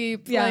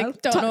sleep. Yeah.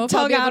 Like, don't know if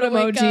I'll Tongue be able out to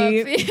wake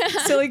emoji. up."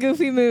 Yeah. Silly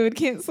goofy mood.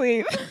 Can't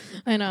sleep.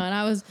 I know, and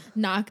I was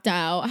knocked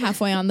out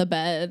halfway on the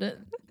bed.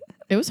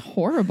 It was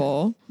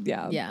horrible.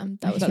 Yeah. Yeah, I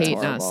that was hate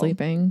horrible. not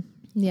sleeping.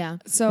 yeah.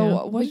 So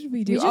Yeah. what did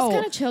we do? We just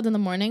kind of chilled in the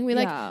morning. We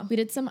Yeah. we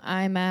did some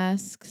eye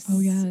masks. Oh,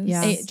 yes.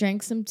 Yeah.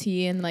 Drank some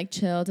tea and like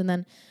chilled, and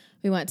then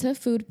we went to a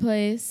food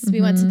place. We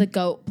went to the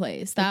goat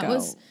place. That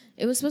was goat.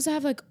 it was supposed to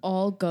have like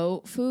all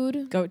goat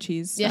food. goat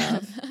cheese Yeah.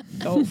 stuff.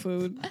 Goat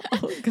food.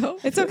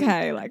 It's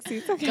okay, Lexi.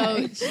 It's okay.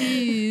 Goat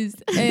cheese,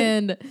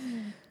 and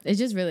it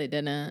just really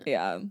didn't.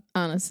 Yeah.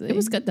 Honestly, It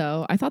was good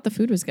though. I thought the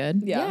food was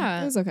good.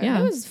 Yeah. It was okay.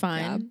 Yeah. It was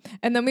fine. Yeah.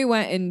 And then we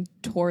went and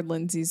toured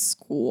Lindsay's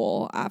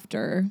school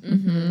after,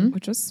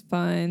 which was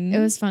fun. It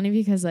was funny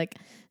because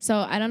so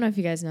I don't know if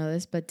you guys know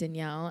this, but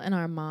Danielle and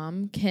our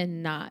mom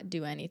cannot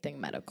do anything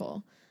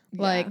medical.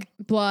 Yeah. Like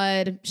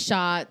blood,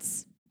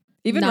 shots.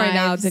 Even right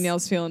now, knives.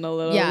 Danielle's feeling a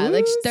little Yeah,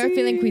 like they're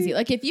feeling woozy. queasy.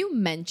 Like if you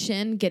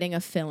mention getting a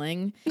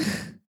filling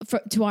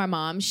to our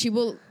mom, she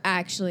will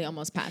actually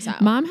almost pass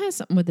out. Mom has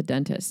something with the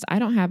dentist. I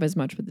don't have as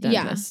much with the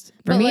Yeah. dentist.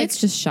 For But, me, like, it's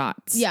just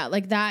shots. Yeah,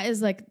 like that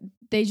is like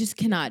they just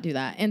cannot do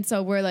that. And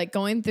so we're like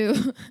going through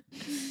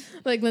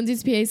like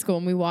Lindsay's PA school,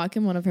 and we walk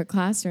in one of her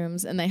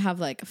classrooms, and they have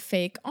like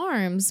fake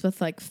arms with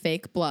like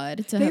fake blood.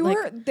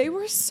 They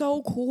were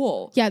so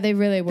cool. Yeah, they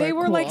really were. They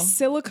were cool. like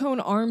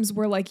silicone arms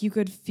where like you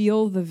could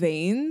feel the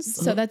veins.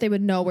 so that they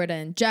would know where to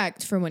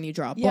inject for when you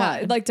draw Yeah,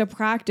 blood. like to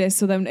practice.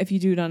 So then if you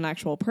do it on an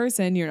actual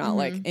person, you're not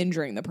like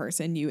injuring the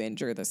person. You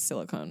injure the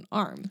silicone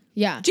arm.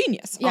 yeah,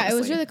 Genius. yeah, it was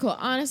honestly. really cool.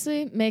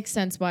 Honestly, makes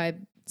sense why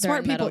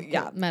Smart they're in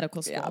people,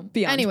 medical school. Yeah,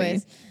 beyond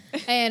Anyways,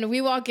 and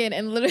we walk in,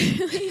 and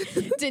literally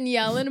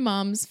Danielle and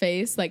Mom's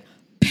face like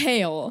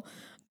pale,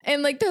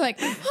 and like they're like,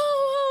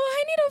 oh,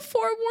 I need a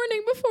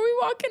forewarning before we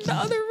walk into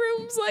other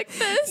rooms like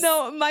this.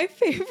 No, my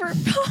favorite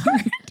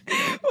part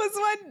was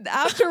when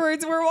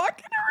afterwards we're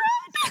walking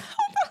around.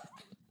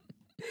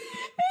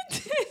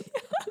 And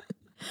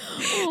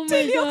Oh my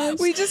Danielle, gosh.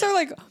 we just are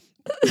like,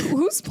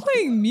 who's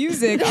playing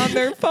music on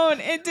their phone?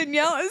 And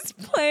Danielle is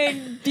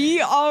playing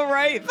 "Be All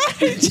Right" by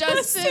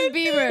Justin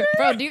Bieber.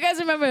 Bro, do you guys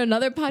remember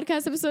another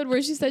podcast episode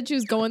where she said she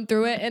was going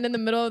through it and in the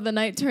middle of the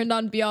night turned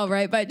on Be All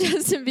Right by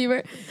Justin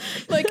Bieber?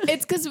 Like,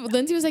 it's because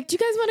Lindsay was like, do you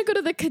guys want to go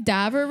to the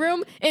cadaver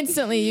room?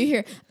 Instantly you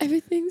hear,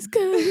 everything's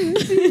gonna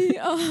be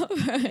all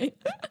right.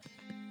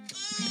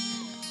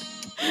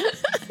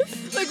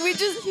 Like, we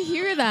just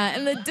hear that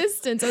in the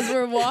distance as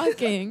we're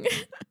walking.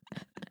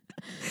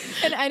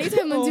 And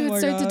anytime Lindsay would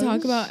start to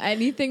talk about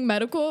anything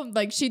medical,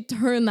 like she'd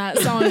turn that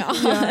song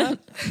on.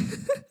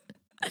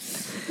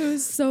 It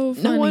was so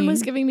funny. No one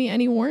was giving me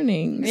any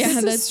warnings. Yeah,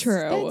 This that's is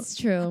true. That's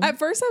true. At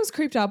first, I was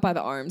creeped out by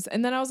the arms,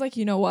 and then I was like,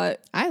 you know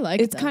what? I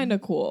liked It's kind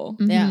of cool.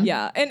 Yeah.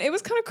 Yeah. And it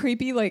was kind of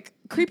creepy, like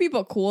creepy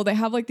but cool. They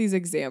have like these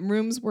exam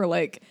rooms where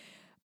like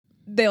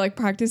they like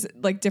practice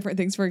like different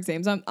things for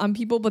exams on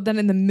people, but then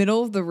in the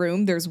middle of the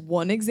room there's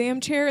one exam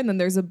chair and then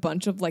there's a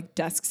bunch of like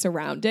desks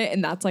around it,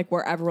 and that's like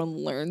where everyone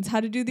learns how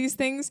to do these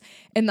things.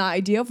 And the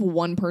idea of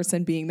one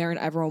person being there and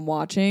everyone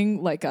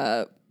watching like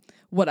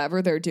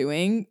whatever they're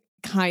doing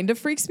kind of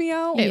freaks me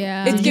out.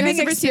 Yeah. It's Did you giving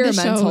guys ever see the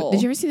experimental. show?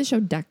 Did you ever see the show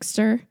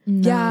Dexter?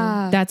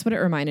 Yeah. That's what it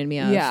reminded me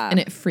of. Yeah. And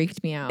it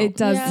freaked me out. It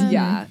does. Yeah.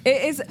 Yeah.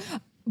 It is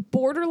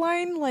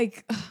borderline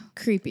like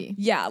creepy.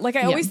 yeah, like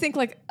I always think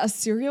like a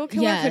serial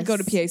killer could go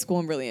to PA school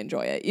and really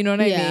enjoy it. You know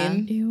what Yeah. I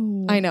mean?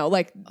 Ew. I know.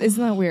 Like,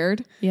 isn't that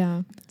weird?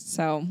 Yeah.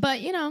 So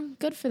But, you know,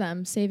 good for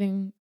them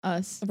saving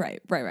us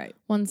right.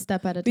 one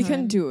step at a We time.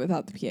 couldn't do it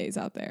without the PAs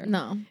out there.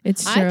 No.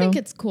 It's true. I think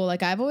it's cool.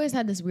 Like, I've always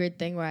had this weird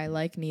thing where I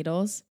like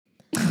needles.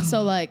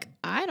 So, like,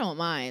 I don't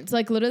mind.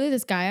 Like, literally,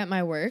 this guy at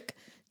my work,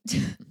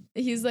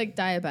 he's, like,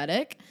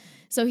 diabetic.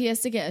 So he has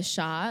to get a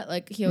shot.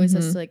 Like, he always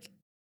has to, like,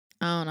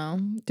 I don't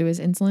know. Do his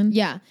insulin?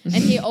 Yeah. And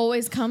he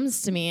always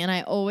comes to me and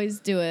I always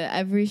do it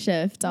every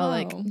shift. I'll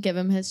like give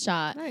him his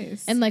shot.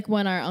 Nice. And like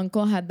when our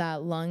uncle had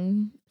that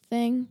lung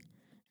thing,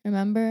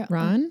 remember?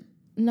 Ron?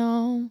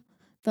 No.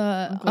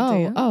 The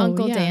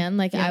Uncle Dan? Dan.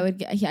 Like Yeah.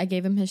 I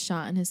gave him his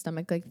shot in his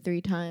stomach like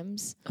 3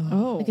 times.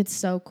 Oh. Like it's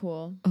so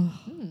cool.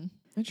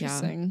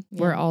 Interesting.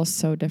 We're all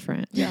so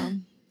different. Yeah.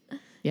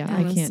 Yeah, I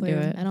can't Honestly, do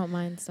it. I don't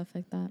mind stuff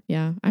like that.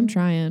 Yeah, I'm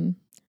trying,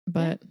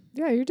 but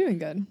Yeah, you're doing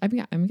good. I'm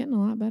getting a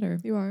lot better.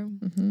 You are.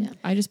 Mhm. Yeah.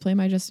 I just play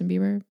my Justin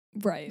Bieber.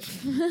 Right.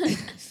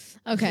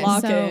 Okay.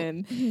 Lock so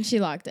in. she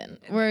locked in.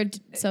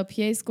 So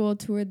PA school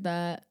toured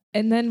that.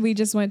 And then we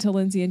just went to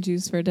Lindsay and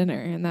Juice for dinner,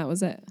 and that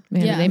was it.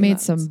 Man, Yeah. they made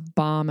Nuts. some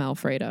bomb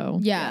Alfredo.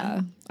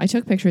 Yeah. I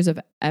took pictures of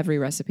every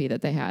recipe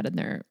that they had in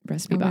their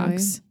recipe Oh,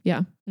 box.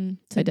 Yeah, I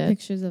Took did.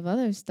 pictures of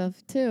other stuff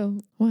too.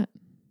 What?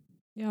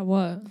 Yeah,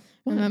 what?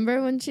 What?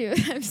 Remember when she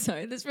I'm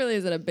sorry, this really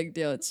isn't a big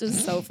deal. It's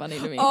just so funny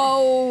to me.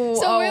 Oh,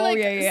 So we're like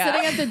sitting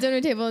at the dinner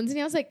table and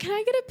Danielle's like, can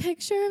I get a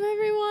picture of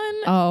everyone?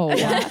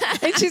 Oh,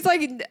 And she's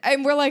like,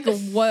 and we're like,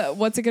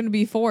 what's it going to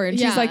be for? And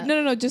she's Yeah. like,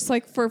 no, just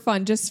like for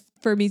fun, just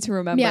for me to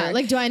remember. Yeah,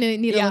 like do I need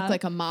to Yeah. look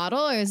like a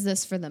model or is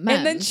this for the men?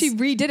 And then she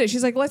redid it.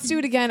 She's like, let's do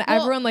it again.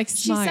 Well, Everyone like she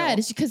smile.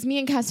 said, because me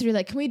and Cassidy were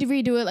like, can we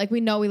redo it? Like, we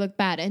know we look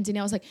bad. And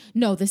Danielle was like,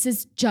 no, this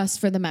is just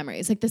for the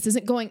memories. Like, this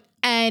isn't going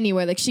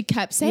anywhere. Like, she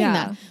kept saying Yeah.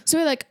 that. So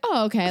we're like,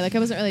 oh, okay. Like, I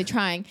wasn't really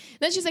trying.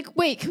 Then she's like,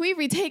 wait, can we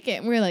retake it?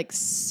 And we're like,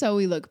 so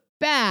we look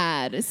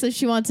bad. So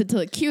she wants it to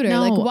look cuter.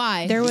 no, Like,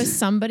 why? There was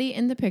somebody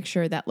in the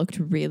picture that looked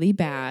really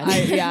bad. I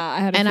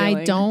had a and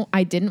feeling.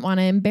 I didn't want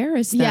to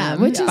embarrass them Yeah,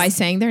 which by is-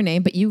 saying their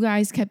name, but you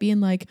guys kept being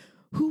like,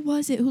 who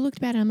was it? Who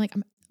looked bad? And I'm like,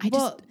 I'm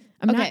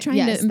not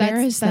trying to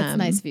embarrass them. That's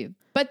nice of you.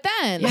 But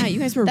then, Yeah, you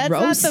guys were that's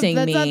roasting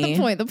not me. That's not the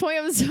point. The point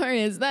of the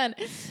story is then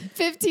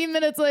 15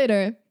 minutes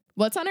later,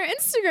 what's on her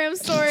Instagram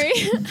story?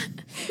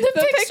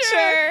 the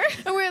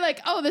picture. And we're like,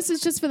 oh, this is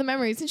just for the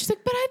memories. And she's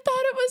like, but I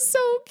thought it was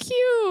so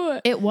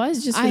cute. It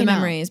was just for I the know.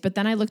 memories, but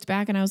then I looked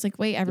back and I was like,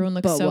 wait, everyone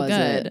looks But so was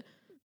good. it?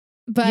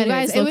 But You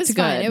anyways, guys it was looked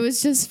fun. good. It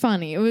was just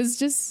funny. It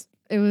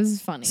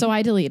was funny. So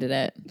I deleted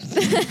it.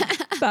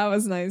 That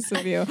was nice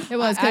of you. it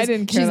was. I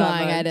didn't care She's that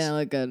lying. I much. didn't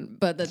look good,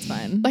 but that's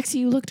fine. Lexi,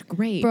 you looked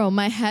great. Bro,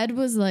 my head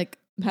was like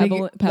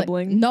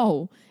Pebbling?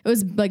 no, it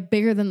was like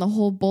bigger than the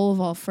whole bowl of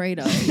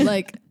Alfredo.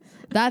 Like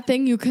that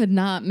thing you could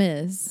not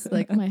miss.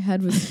 Like my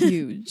head was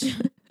huge.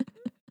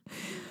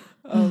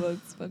 Oh,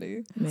 that's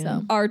funny. Man.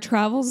 So Our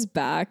travels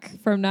back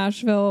from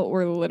Nashville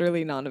were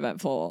literally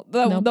non-eventful.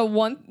 The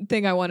one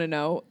thing I want to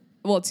know,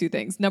 well, 2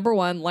 things. Number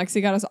 1,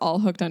 Lexi got us all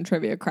hooked on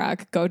Trivia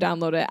Crack. Go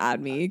download it,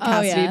 add me.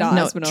 Cassidy. yeah.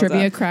 No, Espinoza.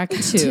 Trivia Crack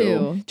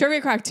 2.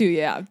 Trivia Crack 2,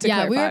 yeah. To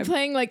yeah, we clarify. were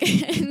playing like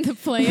in the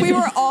plane. We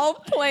were all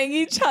playing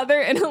each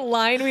other in a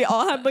line. We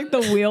all had like the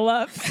wheel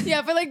up.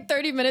 yeah, for like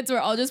 30 minutes we're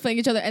all just playing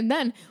each other. And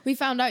then we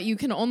found out you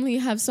can only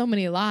have so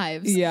many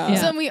lives. Yeah.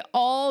 So then we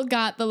all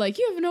got the like,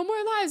 you have no more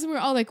lives. And we're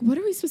all like, what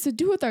are we supposed to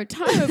do with our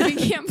time if we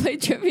can't play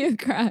Trivia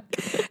Crack?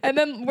 And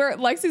then where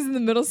Lexi's in the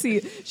middle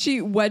seat,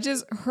 she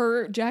wedges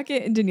her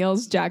jacket and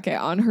Danielle's jacket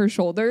on her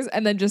shoulders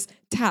and then just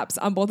taps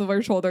on both of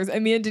our shoulders.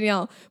 And me and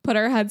Danielle put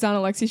our heads down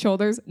on Lexi's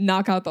shoulders,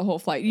 knock out the whole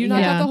flight. You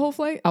knock Yeah. out the whole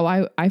flight? Oh,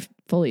 I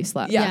fully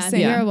slept. Yeah,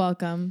 same. You're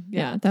welcome.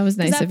 Yeah, that was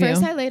nice Because of at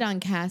first you. I laid on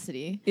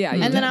Cassidy. Yeah,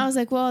 you And then did. I was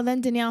like, well,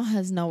 then Danielle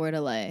has nowhere to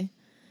lay.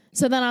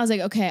 So then I was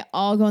like, okay,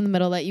 I'll go in the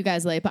middle, let you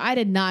guys lay. But I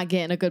did not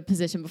get in a good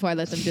position before I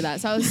let them do that.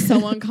 So I was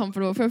so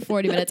uncomfortable for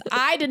 40 minutes.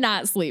 I did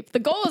not sleep. The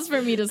goal was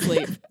for me to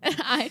sleep. And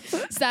I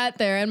sat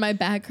there and my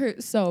back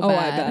hurt so Oh, I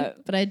bad.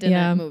 bet. But I didn't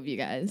Yeah. move you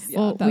guys. Yeah,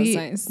 Well, that was we,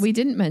 nice. we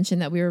didn't mention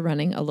that we were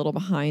running a little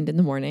behind in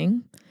the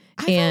morning.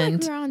 I felt And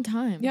like we were on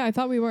time. Yeah, I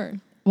thought we were.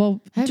 well,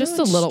 just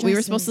a Everyone little. We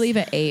were supposed to stresses. leave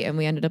at 8 and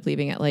we ended up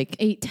leaving at like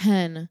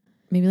 8:10.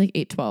 maybe like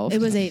 8:12. It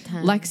was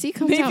 8:10. Lexi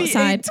comes Maybe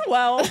outside.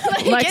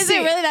 8:12. Like, is it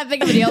really that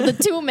big of a deal? The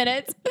 2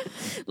 minutes.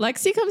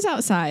 Lexi comes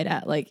outside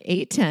at like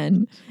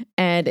 8:10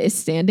 and is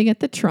standing at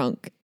the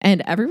trunk,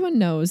 and everyone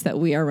knows that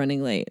we are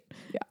running late.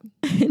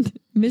 Yeah. And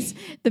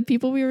the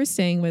people we were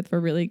staying with were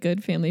really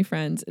good family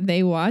friends.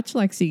 They watch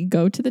Lexi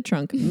go to the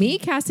trunk. Me,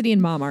 Cassidy,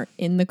 and Mom are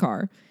in the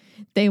car.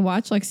 They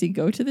watch Lexi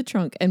go to the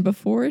trunk, and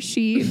before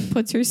she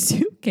puts her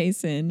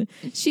suitcase in,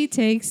 she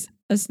takes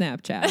a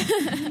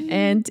Snapchat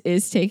and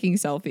is taking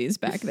selfies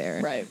back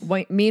there.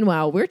 Right.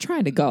 Meanwhile, we're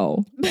trying to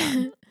go.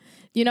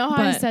 You know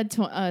how I But- said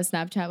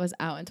Snapchat was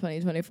out in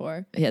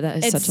 2024? Yeah, that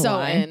is It's such a so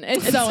lie. in.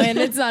 It's so in.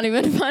 It's not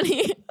even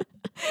funny.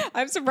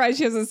 I'm surprised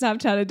she hasn't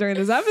Snapchatted during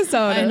this episode.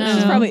 I know.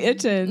 She's probably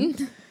itching.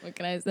 What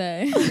can I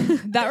say?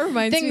 That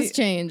reminds me. Things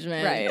change,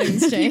 man. Right.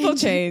 Things change. People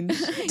change.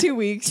 2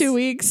 weeks. 2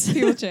 weeks.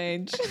 People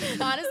change.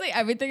 Honestly,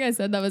 everything I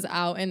said that was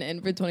out and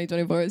in for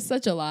 2024 is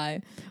such a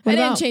lie. What I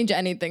didn't about- change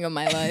anything of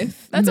my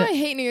life. That's why I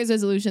hate New Year's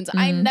resolutions.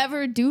 I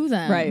never do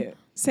them. Right.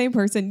 Same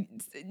person.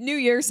 New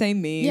Year,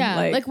 same me. Yeah.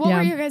 Like, what Yeah.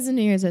 were your guys'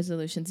 New Year's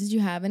resolutions? Did you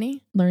have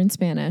any? Learn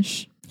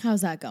Spanish.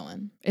 How's that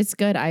going? It's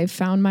good. I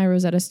found my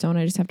Rosetta Stone.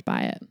 I just have to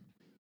buy it.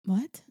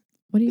 What?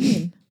 What do you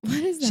mean? What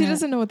is that? She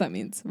doesn't know what that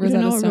means. You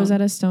don't know what Stone.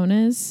 Rosetta Stone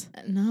is?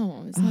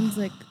 No, it sounds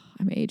like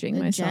I'm aging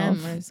A myself.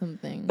 gem or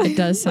something. It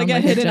does sound Like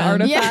like a hidden gem.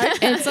 artifact.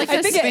 It's like I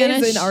a think Spanish.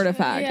 it is an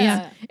artifact.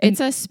 Yeah, it's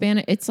a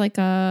Spanish. It's like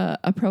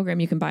a program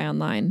you can buy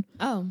online.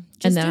 Oh, And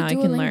just then do I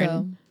can learn.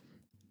 Duolingo.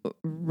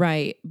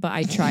 Right, but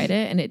I tried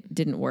it and it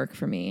didn't work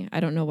for me. I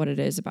don't know what it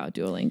is about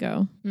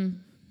Duolingo,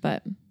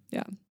 but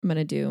Yeah. I'm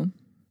gonna do.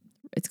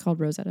 It's called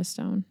Rosetta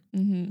Stone.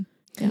 Mm-hmm.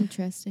 Yeah.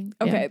 Interesting.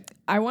 Okay,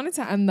 I wanted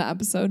to end the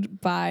episode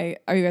by.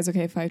 Are you guys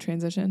okay if I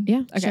transition?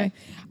 Yeah, Okay.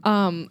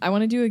 I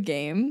want to do a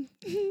game.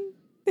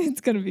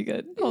 It's gonna be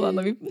good. Hold on,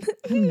 let me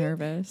I'm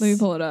nervous. let me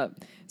pull it up.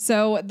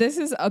 So this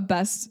is a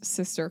best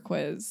sister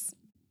quiz,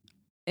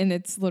 and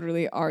it's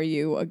literally, are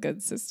you a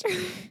good sister?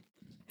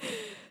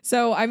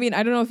 So I mean,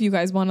 I don't know if you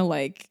guys want to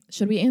like.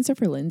 Should we answer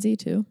for Lindsay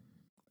too?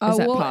 Is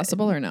that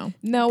possible or no?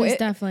 No, There's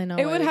definitely no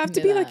it way would we have can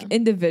to do be that. like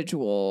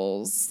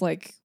individuals.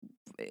 Like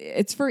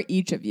it's for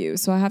each of you,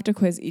 so I have to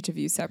quiz each of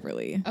you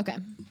separately. Okay.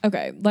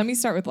 Okay, let me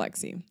start with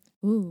Lexi.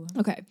 Ooh.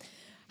 Okay.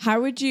 How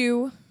would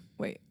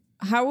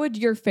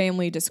your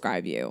family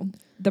describe you?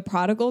 The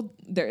prodigal,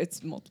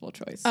 it's multiple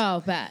choice.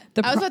 Oh, bet.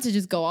 The I was about to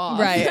just go off.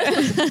 Right.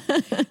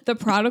 The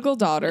prodigal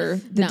daughter,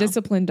 the No.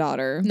 disciplined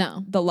daughter,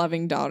 No. the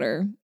loving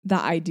daughter, the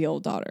ideal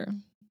daughter.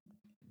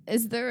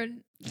 Is there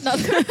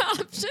another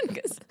option?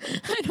 Because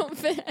I don't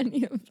fit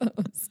any of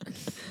those.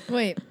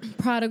 Wait,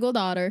 prodigal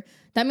daughter.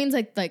 That means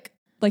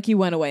Like you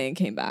went away and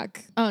came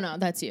back. oh no,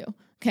 that's you.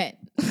 Okay.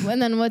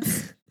 And then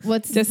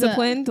what's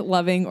Disciplined,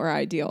 loving, or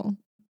ideal?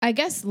 I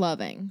guess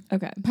loving.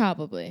 Okay.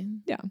 Probably.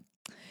 Yeah.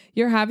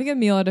 You're having a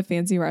meal at a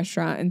fancy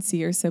restaurant and see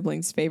your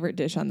sibling's favorite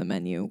dish on the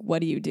menu. What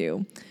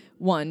do?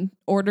 1,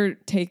 order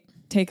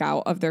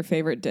takeout of their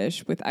favorite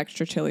dish with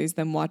extra chilies,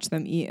 then watch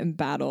them eat and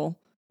battle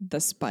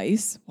the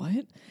spice.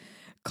 What?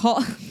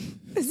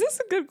 Is this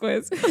a good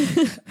quiz?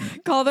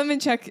 Call them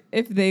and check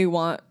if they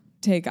want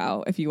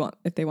takeout,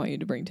 if they want you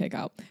to bring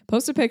takeout.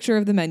 Post a picture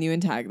of the menu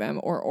and tag them,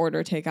 or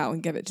order takeout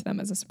and give it to them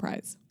as a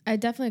surprise. I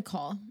definitely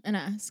call and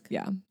ask.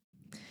 Yeah.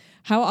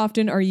 How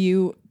often are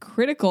you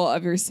critical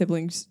of your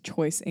siblings'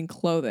 choice in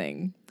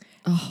clothing?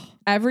 Oh,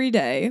 Every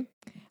day.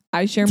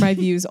 I share my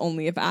views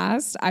only if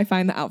asked. I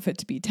find the outfit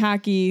to be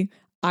tacky.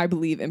 I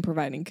believe in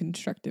providing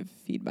constructive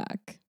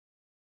feedback.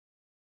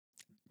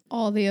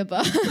 All the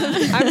above.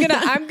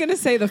 I'm gonna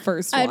say the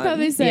first one. I'd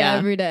probably say Yeah.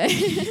 every day.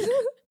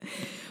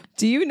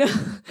 Do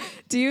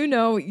you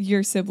know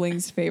your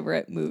sibling's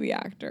favorite movie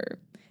actor?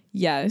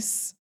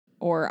 Yes.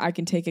 Or I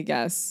can take a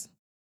guess.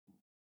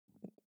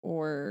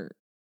 Or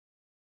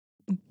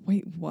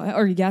wait, what?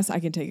 Or yes, I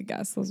can take a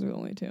guess. Those are the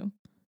only two.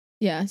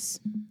 Yes,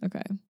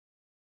 Okay.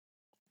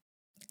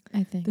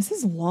 I think. This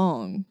is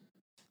long.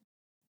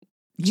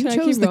 you Should I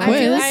chose keep the going?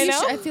 quiz. I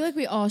know. I feel like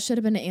we all should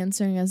have been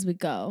answering as we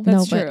go.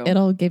 That's no, true. but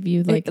it'll give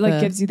you like It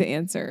gives you the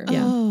answer.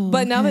 Yeah. Oh,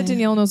 But now that okay.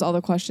 Danielle knows all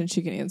the questions,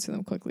 she can answer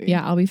them quickly.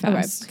 Yeah, I'll be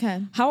fast.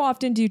 Okay. How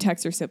often do you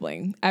text your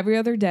sibling? Every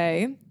other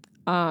day.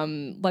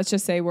 Let's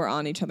just say we're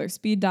on each other's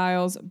speed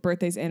dials,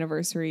 birthdays,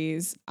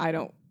 anniversaries. I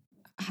don't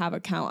have a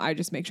count. I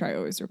just make sure I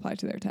always reply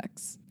to their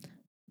texts.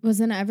 Was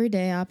an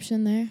everyday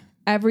option there?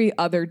 Every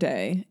other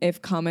day,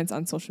 if comments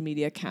on social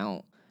media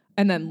count.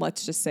 And then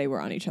let's just say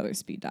we're on each other's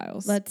speed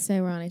dials. Let's say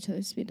we're on each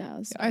other's speed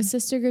dials. Yeah. Our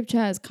sister group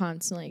chat is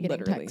constantly getting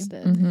Literally.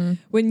 texted. Mm-hmm.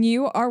 When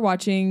you are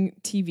watching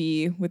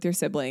TV with your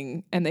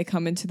sibling and they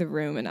come into the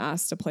room and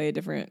ask to play a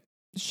different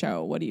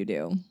show, what do you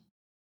do?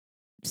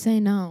 Say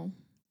no.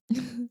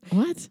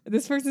 What?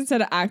 This person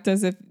said act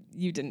as if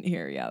you didn't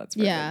hear. Yeah, that's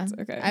perfect. Yeah.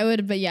 Okay. I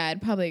would, but yeah,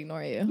 I'd probably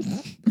ignore you.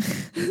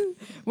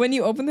 When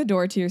you open the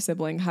door to your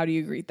sibling, how do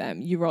you greet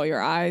them? You roll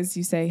your eyes,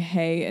 you say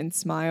hey and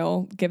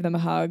smile, give them a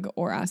hug,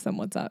 or ask them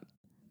what's up.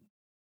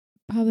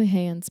 Probably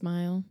hey and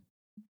smile.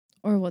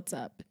 Or what's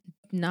up?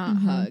 Not Mhm.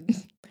 hug.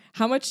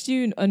 How much do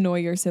you annoy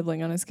your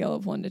sibling on a scale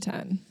of 1 to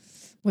 10?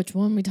 Which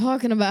one we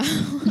talking about?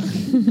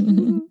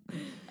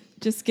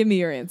 Just give me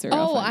your answer.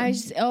 I'll find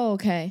them.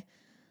 Okay.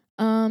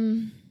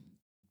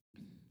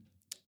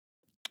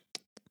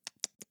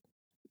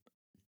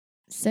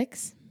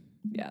 6?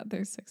 Yeah,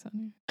 there's 6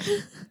 on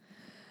here.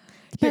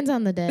 Depends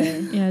on the day.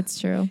 Yeah, it's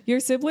true. Your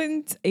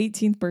sibling's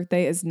 18th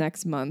birthday is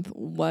next month.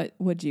 What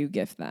would you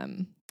gift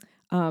them?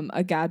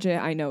 A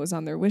gadget I know is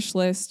on their wish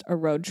list, a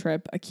road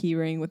trip, a key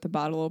ring with a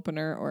bottle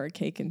opener, or a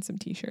cake and some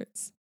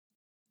t-shirts.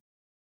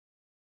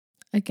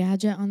 A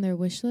gadget on their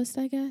wish list,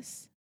 I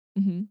guess.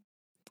 Mm-hmm.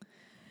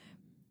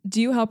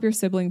 Do you help your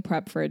sibling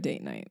prep for a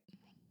date night?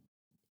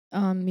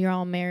 You're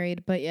all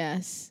married, but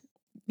yes,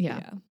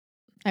 Yeah,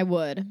 I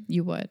would.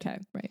 you would. Okay.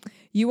 Right.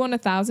 You won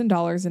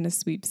 $1,000 in a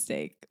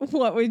sweepstake.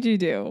 What would you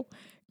do?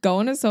 Go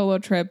on a solo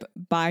trip,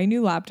 buy a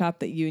new laptop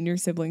that you and your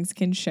siblings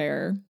can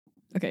share.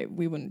 Okay,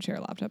 we wouldn't share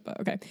a laptop, but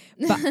okay.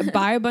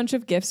 Buy a bunch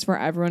of gifts for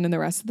everyone and the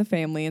rest of the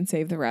family and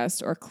save the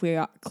rest, or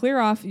clear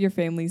off your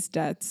family's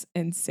debts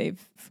and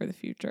save for the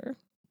future.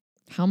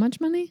 How much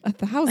money?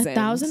 $1,000.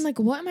 1,000? Like,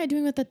 what am I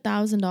doing with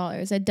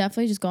 $1,000? I'd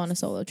definitely just go on a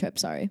solo trip.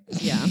 Sorry.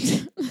 Yeah.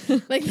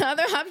 Like, the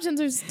other options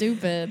are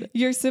stupid.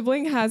 Your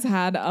sibling has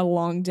had a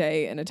long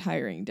day and a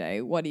tiring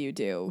day. What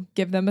do?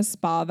 Give them a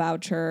spa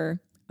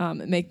voucher,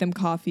 make them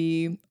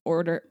coffee,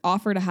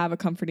 offer to have a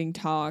comforting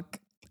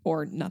talk,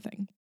 or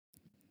nothing.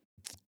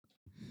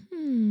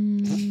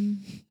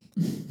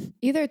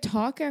 Either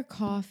talk or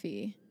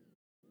coffee.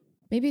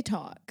 Maybe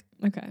talk.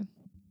 Okay.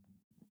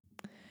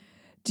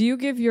 Do you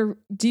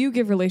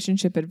give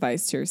relationship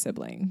advice to your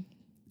sibling?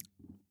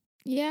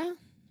 Yeah.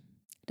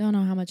 Don't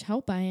know how much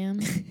help I am.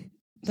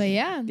 But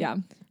yeah. Yeah.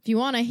 If you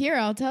want to hear,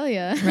 I'll tell you.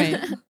 Right.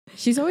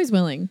 She's always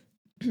willing.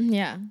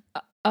 Yeah.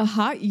 A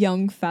hot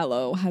young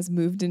fellow has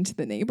moved into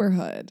the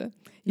neighborhood.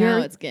 Now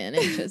it's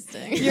getting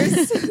interesting.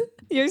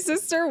 Your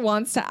sister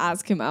wants to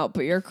ask him out,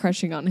 but you're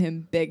crushing on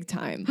him big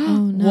time. Oh,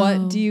 no.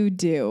 What do you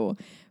do?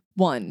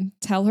 1,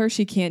 tell her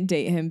she can't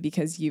date him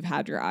because you've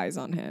had your eyes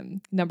on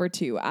him. Number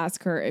 2,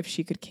 ask her if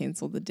she could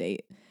cancel the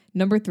date.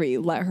 Number 3,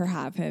 let her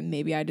have him.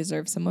 Maybe I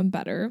deserve someone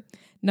better.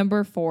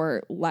 Number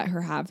 4, let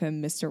her have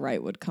him. Mr.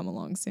 Right would come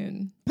along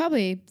soon.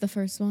 Probably the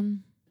first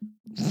one.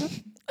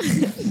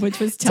 Which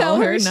was tell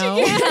her no.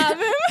 She can't have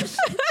him.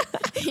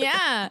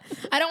 Yeah.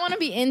 I don't want to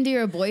be into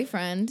your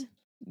boyfriend.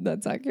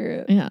 That's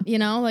accurate. Yeah. You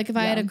know, like if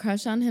I had Yeah. a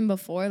crush on him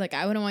before, like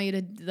I wouldn't want you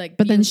to like.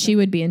 But be then in she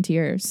would be into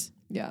yours.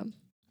 Yeah.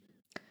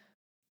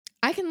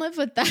 I can live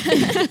with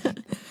that.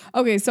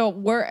 Okay,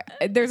 so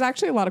there's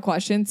actually a lot of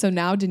questions. So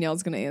now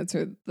Danielle's going to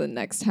answer the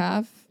next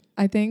half,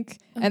 I think.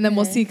 And then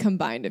we'll Okay. see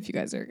combined if you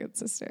guys are a good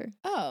sister.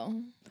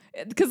 Oh,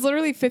 Because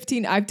literally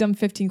I've done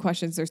 15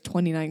 questions. There's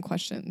 29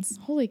 questions.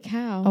 holy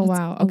cow. Oh,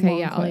 wow. a Okay. long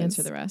Yeah. I'll quiz.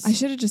 answer the rest. I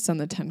should have just done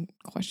the 10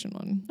 question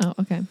one. Oh,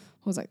 okay. What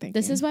was I thinking?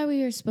 This is why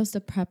we were supposed to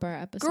prep our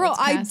episodes. Girl,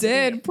 I Cassidy.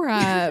 did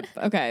prep.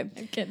 Okay.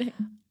 I'm kidding.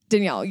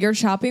 Danielle, you're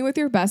shopping with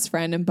your best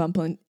friend and bump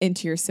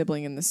into your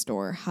sibling in the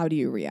store. How do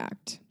you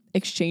react?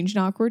 Exchange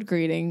an awkward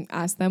greeting.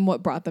 Ask them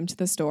what brought them to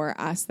the store.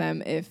 Ask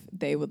them if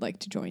they would like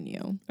to join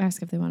you.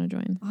 Ask if they want to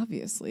join.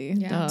 Obviously.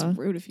 Yeah. It's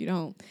rude if you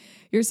don't.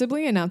 Your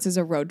sibling announces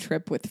a road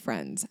trip with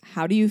friends.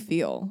 How do you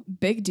feel?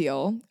 Big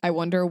deal. I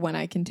wonder when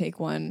I can take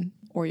one,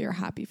 or you're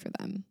happy for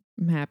them.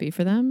 I'm happy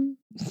for them.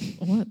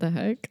 What the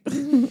heck?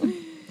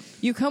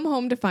 You come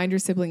home to find your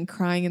sibling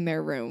crying in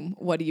their room.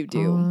 What do you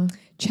do?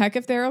 Check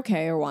if they're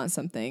okay or want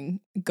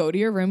something. Go to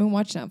your room and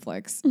watch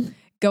Netflix.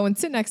 Go and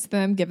sit next to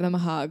them, give them a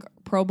hug,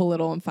 probe a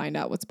little, and find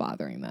out what's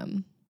bothering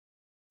them.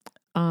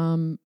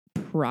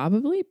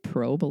 Probably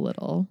probe a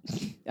little.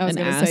 I was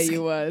And going to say ask.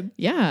 you would.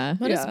 Yeah.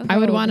 What is Yeah. I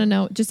would probe? want to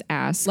know. Just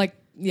ask. Like,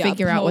 yeah,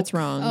 figure out poke. what's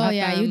wrong. Oh,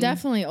 yeah. You them.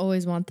 definitely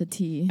always want the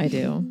tea. I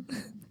do.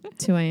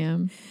 2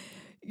 a.m.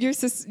 Your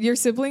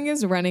sibling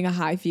is running a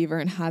high fever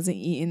and hasn't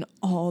eaten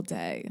all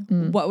day.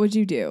 What would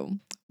you do?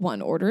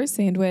 1, order a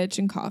sandwich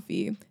and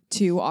coffee.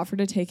 2, offer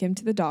to take him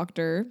to the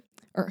doctor,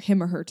 or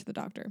him or her to the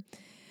doctor.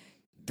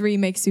 3,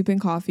 make soup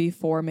and coffee.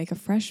 4, make a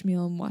fresh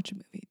meal and watch a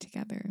movie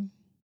together.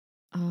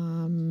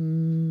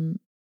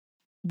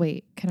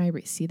 Wait, can I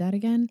see that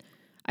again?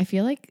 I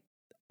feel like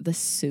the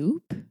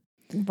soup.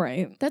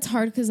 Right. That's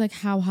hard because, like,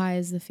 how high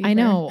is the fever? I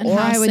know. And Or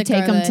how I would sick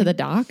take are them they? to the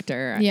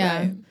doctor. Yeah.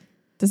 Right.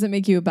 Does it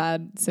make you a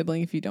bad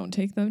sibling if you don't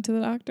take them to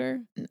the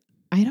doctor?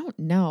 I don't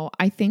know.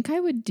 I think I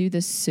would do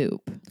the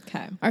soup.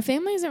 Okay. Our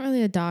family isn't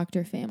really a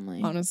doctor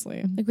family.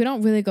 Honestly. Like, we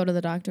don't really go to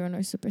the doctor when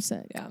we're super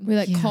sick. Yeah. We,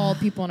 like, Yeah. call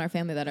people in our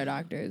family that are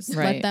doctors.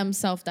 Right. Let them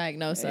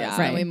self-diagnose us, Yeah. and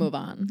then we Right. move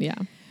on. Yeah.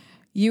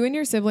 You and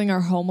your sibling are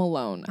home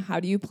alone.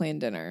 How do you plan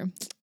dinner?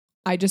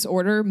 I just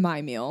order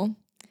my meal.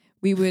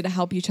 We would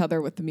help each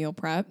other with the meal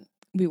prep.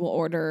 We will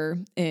order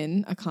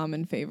in a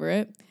common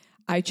favorite.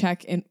 I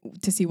check in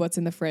to see what's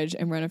in the fridge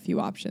and run a few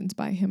options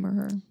by him or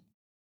her.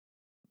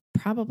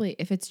 Probably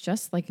if it's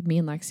just like me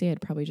and Lexi,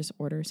 I'd probably just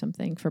order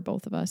something for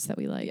both of us that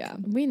we like. Yeah.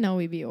 We know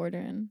we be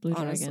ordering. Blue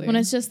Honestly. Dragon. When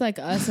it's just like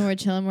us and we're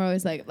chilling, we're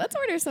always like, let's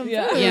order some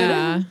Yeah. food.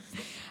 Yeah.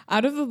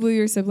 Out of the blue,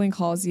 your sibling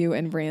calls you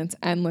and rants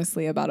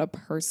endlessly about a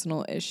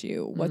personal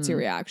issue. What's your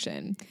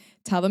reaction?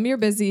 Tell them you're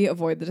busy,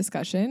 avoid the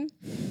discussion.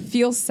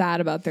 Feel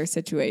sad about their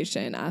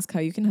situation, ask how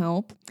you can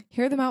help.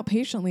 Hear them out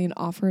patiently and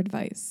offer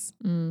advice.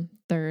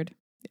 Third.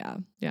 Yeah.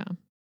 Yeah.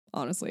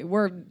 Honestly,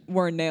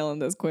 we're nailing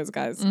this quiz,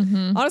 guys.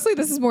 Mm-hmm. Honestly,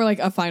 this is more like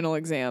a final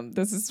exam.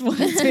 This is what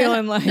it's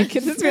feeling like.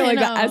 It's feeling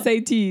like I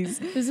the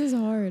SATs. This is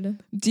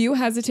hard. Do you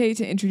hesitate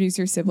to introduce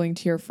your sibling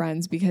to your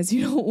friends because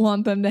you don't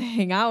want them to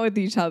hang out with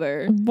each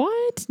other?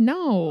 What?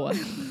 No.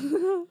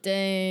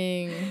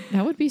 Dang.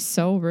 That would be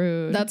so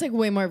rude. That's like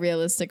way more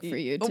realistic for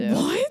you too.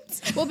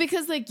 What? Well,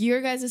 because like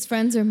your guys'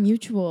 friends are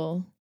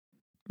mutual.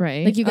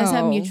 right. Like you guys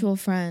have Oh. mutual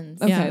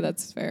friends. Okay, Yeah.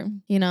 that's fair.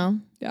 You know?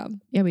 Yeah.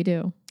 Yeah, we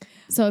do.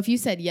 So if you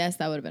said yes,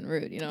 that would have been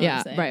rude. You know what Yeah,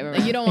 I'm saying? right, right, Like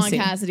right. you don't I want see.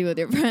 Cassidy with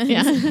your friends.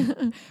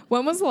 Yeah.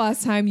 When was the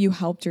last time you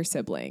helped your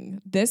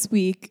sibling? This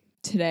week,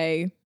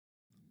 today,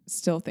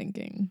 still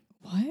thinking.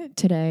 What?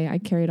 Today, I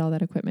carried all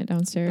that equipment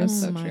downstairs.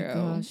 That's Oh so my true.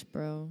 gosh,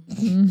 bro.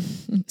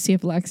 See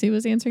if Lexi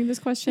was answering this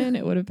question,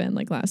 it would have been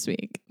like last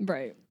week.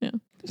 Right.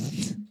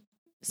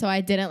 So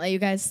I didn't let you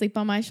guys sleep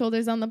on my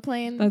shoulders on the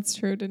plane. That's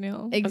true,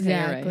 Danielle.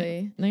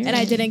 Exactly. No, you're And I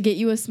right. didn't get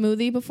you a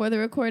smoothie before the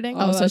recording.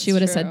 Oh, so that's she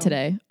would have true. said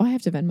today. Oh, I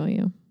have to Venmo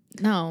you.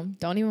 No,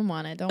 don't even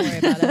want it. Don't worry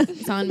about it.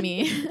 It's on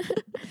me.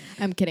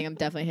 I'm kidding. I'm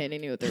definitely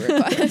hitting you with the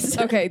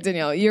request. Okay,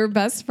 Danielle, your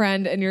best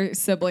friend and your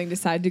sibling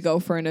decide to go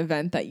for an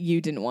event that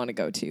you didn't want to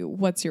go to.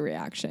 What's your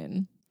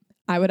reaction?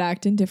 I would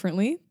act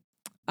indifferently.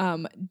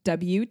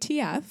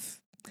 WTF.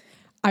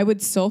 I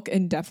would sulk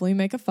and definitely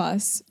make a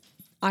fuss.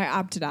 I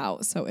opted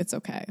out, so it's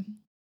okay.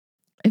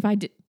 If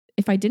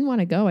I didn't want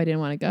to go, I didn't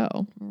want to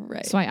go.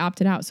 Right. So I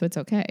opted out, so it's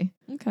okay.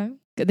 Okay.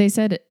 They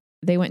said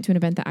they went to an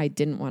event that I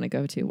didn't want to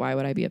go to. Why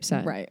would I be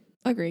upset? Right.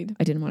 Agreed.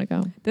 I didn't want to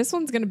go. This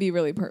one's going to be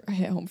really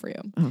hit home for you.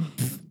 Oh.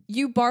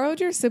 You borrowed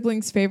your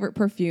sibling's favorite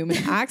perfume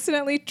and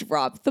accidentally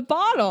dropped the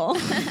bottle.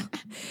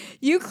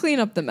 You clean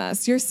up the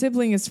mess. Your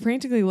sibling is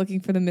frantically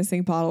looking for the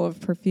missing bottle of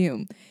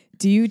perfume.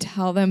 Do you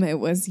tell them it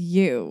was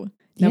you?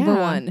 Number Yeah.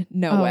 1,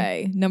 no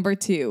way. Number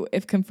 2,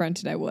 if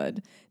confronted, I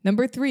would.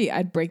 Number 3,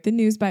 I'd break the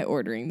news by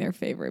ordering their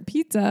favorite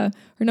pizza.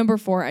 Or number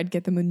 4, I'd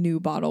get them a new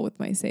bottle with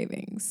my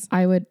savings.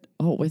 I would,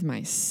 with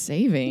my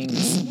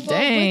savings. Well,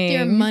 Dang. with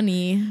your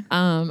money.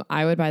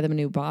 I would buy them a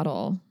new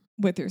bottle.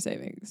 With your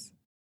savings.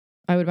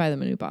 I would buy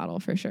them a new bottle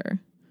for sure.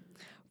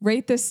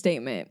 Rate this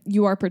statement.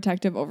 You are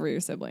protective over your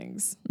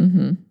siblings.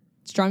 Mm-hmm.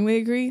 Strongly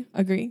agree?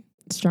 Agree?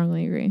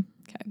 Strongly agree.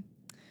 Okay.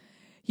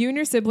 You and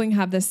your sibling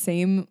have the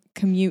same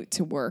commute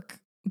to work,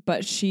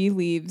 but she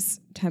leaves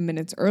 10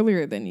 minutes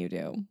earlier than you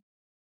do.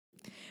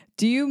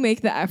 Do you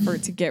make the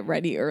effort to get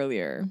ready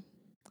earlier?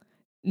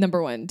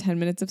 Number 1, 10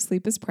 minutes of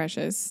sleep is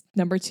precious.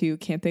 Number 2,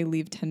 can't they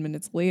leave 10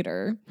 minutes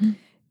later?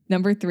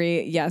 Number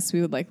 3, yes,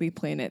 we would likely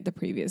plan it the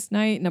previous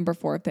night. Number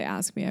 4, if they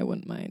ask me, I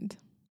wouldn't mind.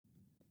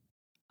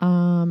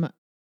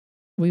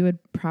 We would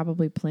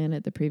probably plan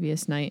it the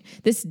previous night.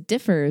 This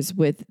differs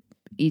with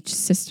each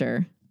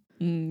sister.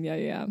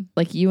 Yeah.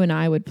 Like you and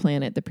I would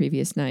plan it the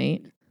previous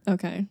night.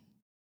 Okay.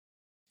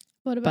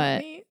 What But-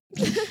 about me?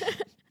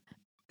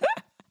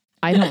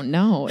 I don't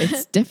know.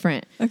 It's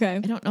different. Okay. I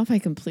don't know if I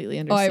completely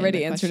Oh, understand. I already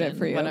the answered it question.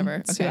 for you. Whatever.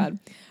 It's too Okay.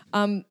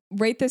 bad.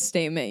 Rate this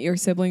statement. Your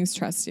siblings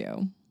trust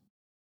you.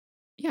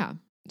 Yeah.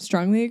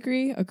 Strongly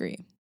agree?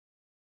 Agree.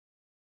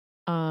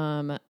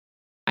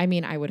 I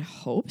mean, I would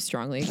hope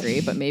strongly agree,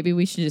 but maybe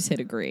we should just hit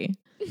agree.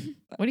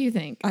 What do you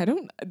think?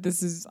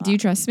 Do you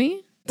trust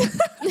me?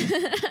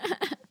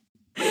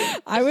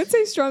 I would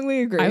say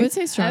strongly agree. I would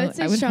say strongly. I would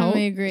say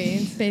strongly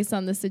agree based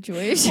on the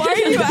situation. Why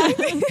are you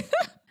acting?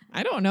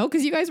 I don't know,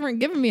 because you guys weren't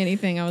giving me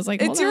anything. I was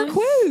like, It's hold your on.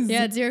 quiz.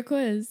 Yeah, it's your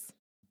quiz.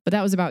 But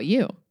that was about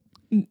you.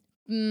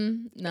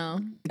 No.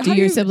 Do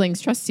your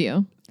siblings trust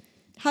you?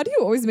 How do you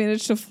always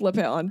manage to flip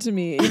it onto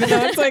me, even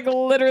though it's like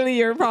literally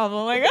your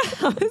problem? Like,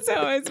 how is it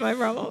always my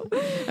problem?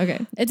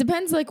 Okay. It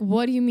depends, like,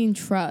 what do you mean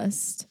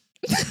trust?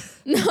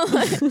 No,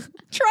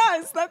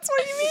 Trust. That's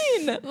what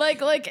you mean.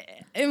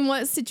 like in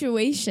what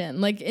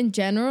situation? Like in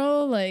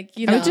general, like,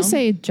 you I know. would just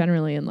say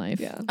generally in life.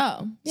 Yeah.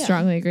 Oh, yeah.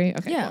 Strongly agree.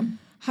 Okay. Yeah. cool.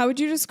 How would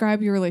you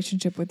describe your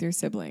relationship with your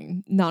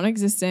sibling?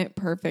 Non-existent,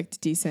 perfect,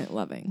 decent,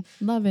 loving.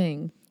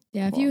 Loving.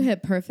 Yeah, if you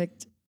hit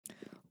perfect.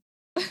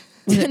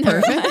 Was it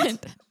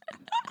perfect?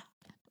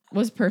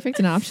 Was perfect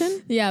an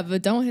option? Yeah,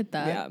 but don't hit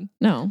that. Yeah.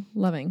 No.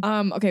 Loving.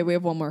 Okay, we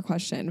have one more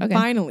question. Okay.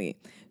 Finally,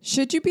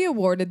 should you be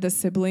awarded the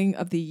Sibling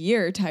of the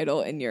Year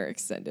title in your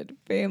extended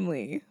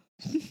family?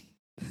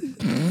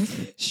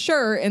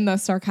 Sure, in the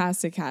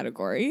sarcastic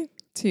category.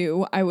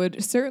 2, I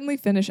would certainly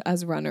finish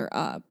as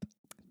runner-up.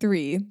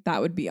 3,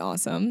 that would be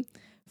awesome.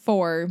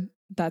 4,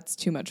 that's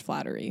too much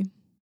flattery.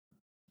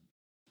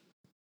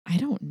 I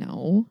don't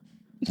know.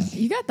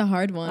 You got the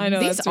hard one. I know.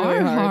 These that's really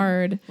are hard.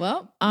 hard.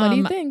 Well, what do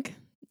you think?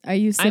 Are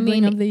you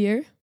sibling of the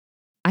year?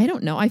 I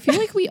don't know. I feel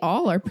like we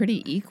all are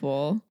pretty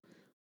equal.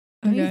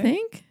 Don't you Okay.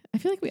 think? I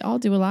feel like we all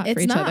do a lot for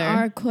It's each not other.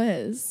 our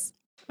quiz.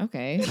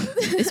 Okay.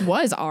 This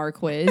was our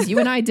quiz. You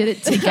and I did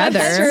it together.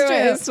 That's true.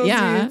 It's supposed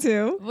Yeah. to be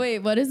you too. Wait,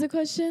 what is the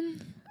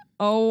question?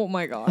 Oh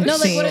my gosh. No,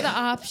 like, see. what are the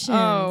options?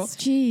 Oh.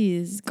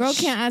 Jeez. Girl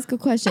can't ask a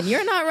question.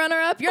 You're not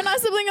runner-up. You're not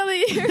sibling of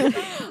the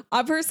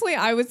year. Personally,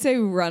 I would say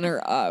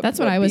runner-up. That's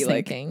what would I was be,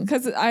 like, thinking.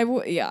 Because I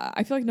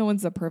feel like no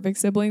one's the perfect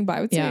sibling, but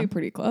I would say Yeah.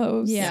 pretty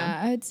close.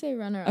 Yeah, I'd say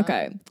runner-up.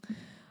 Okay.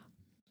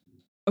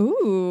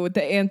 Ooh,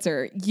 the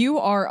answer. You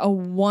are a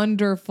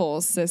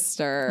wonderful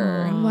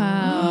sister. Aw.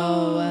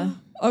 Wow.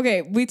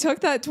 Okay, we took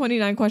that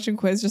 29 question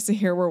quiz just to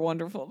hear we're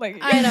wonderful. Like,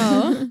 I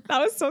know. that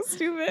was so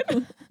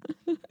stupid.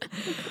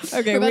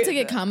 Okay, We're about to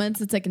get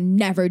comments. It's like,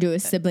 never do a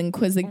sibling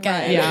quiz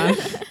again. Yeah.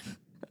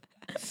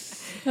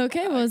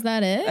 Okay, well, is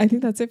that it? I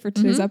think that's it for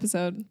today's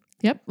episode.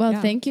 Yep. Well,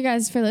 Yeah. thank you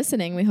guys for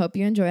listening. We hope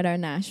you enjoyed our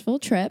Nashville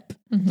trip.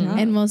 Yeah.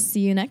 And we'll see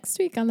you next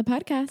week on the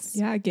podcast.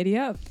 Yeah, giddy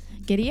up.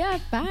 Giddy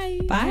up. Bye.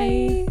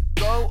 Bye.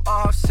 Go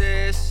off,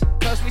 sis,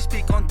 cause we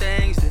speak on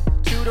things that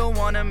you don't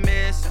wanna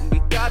miss. And we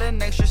got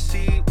an extra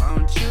seat, why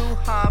don't you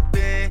hop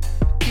in?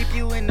 Keep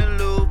you in the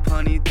loop,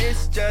 honey,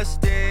 this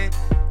just in.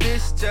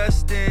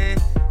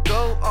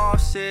 Go off,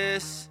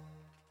 sis.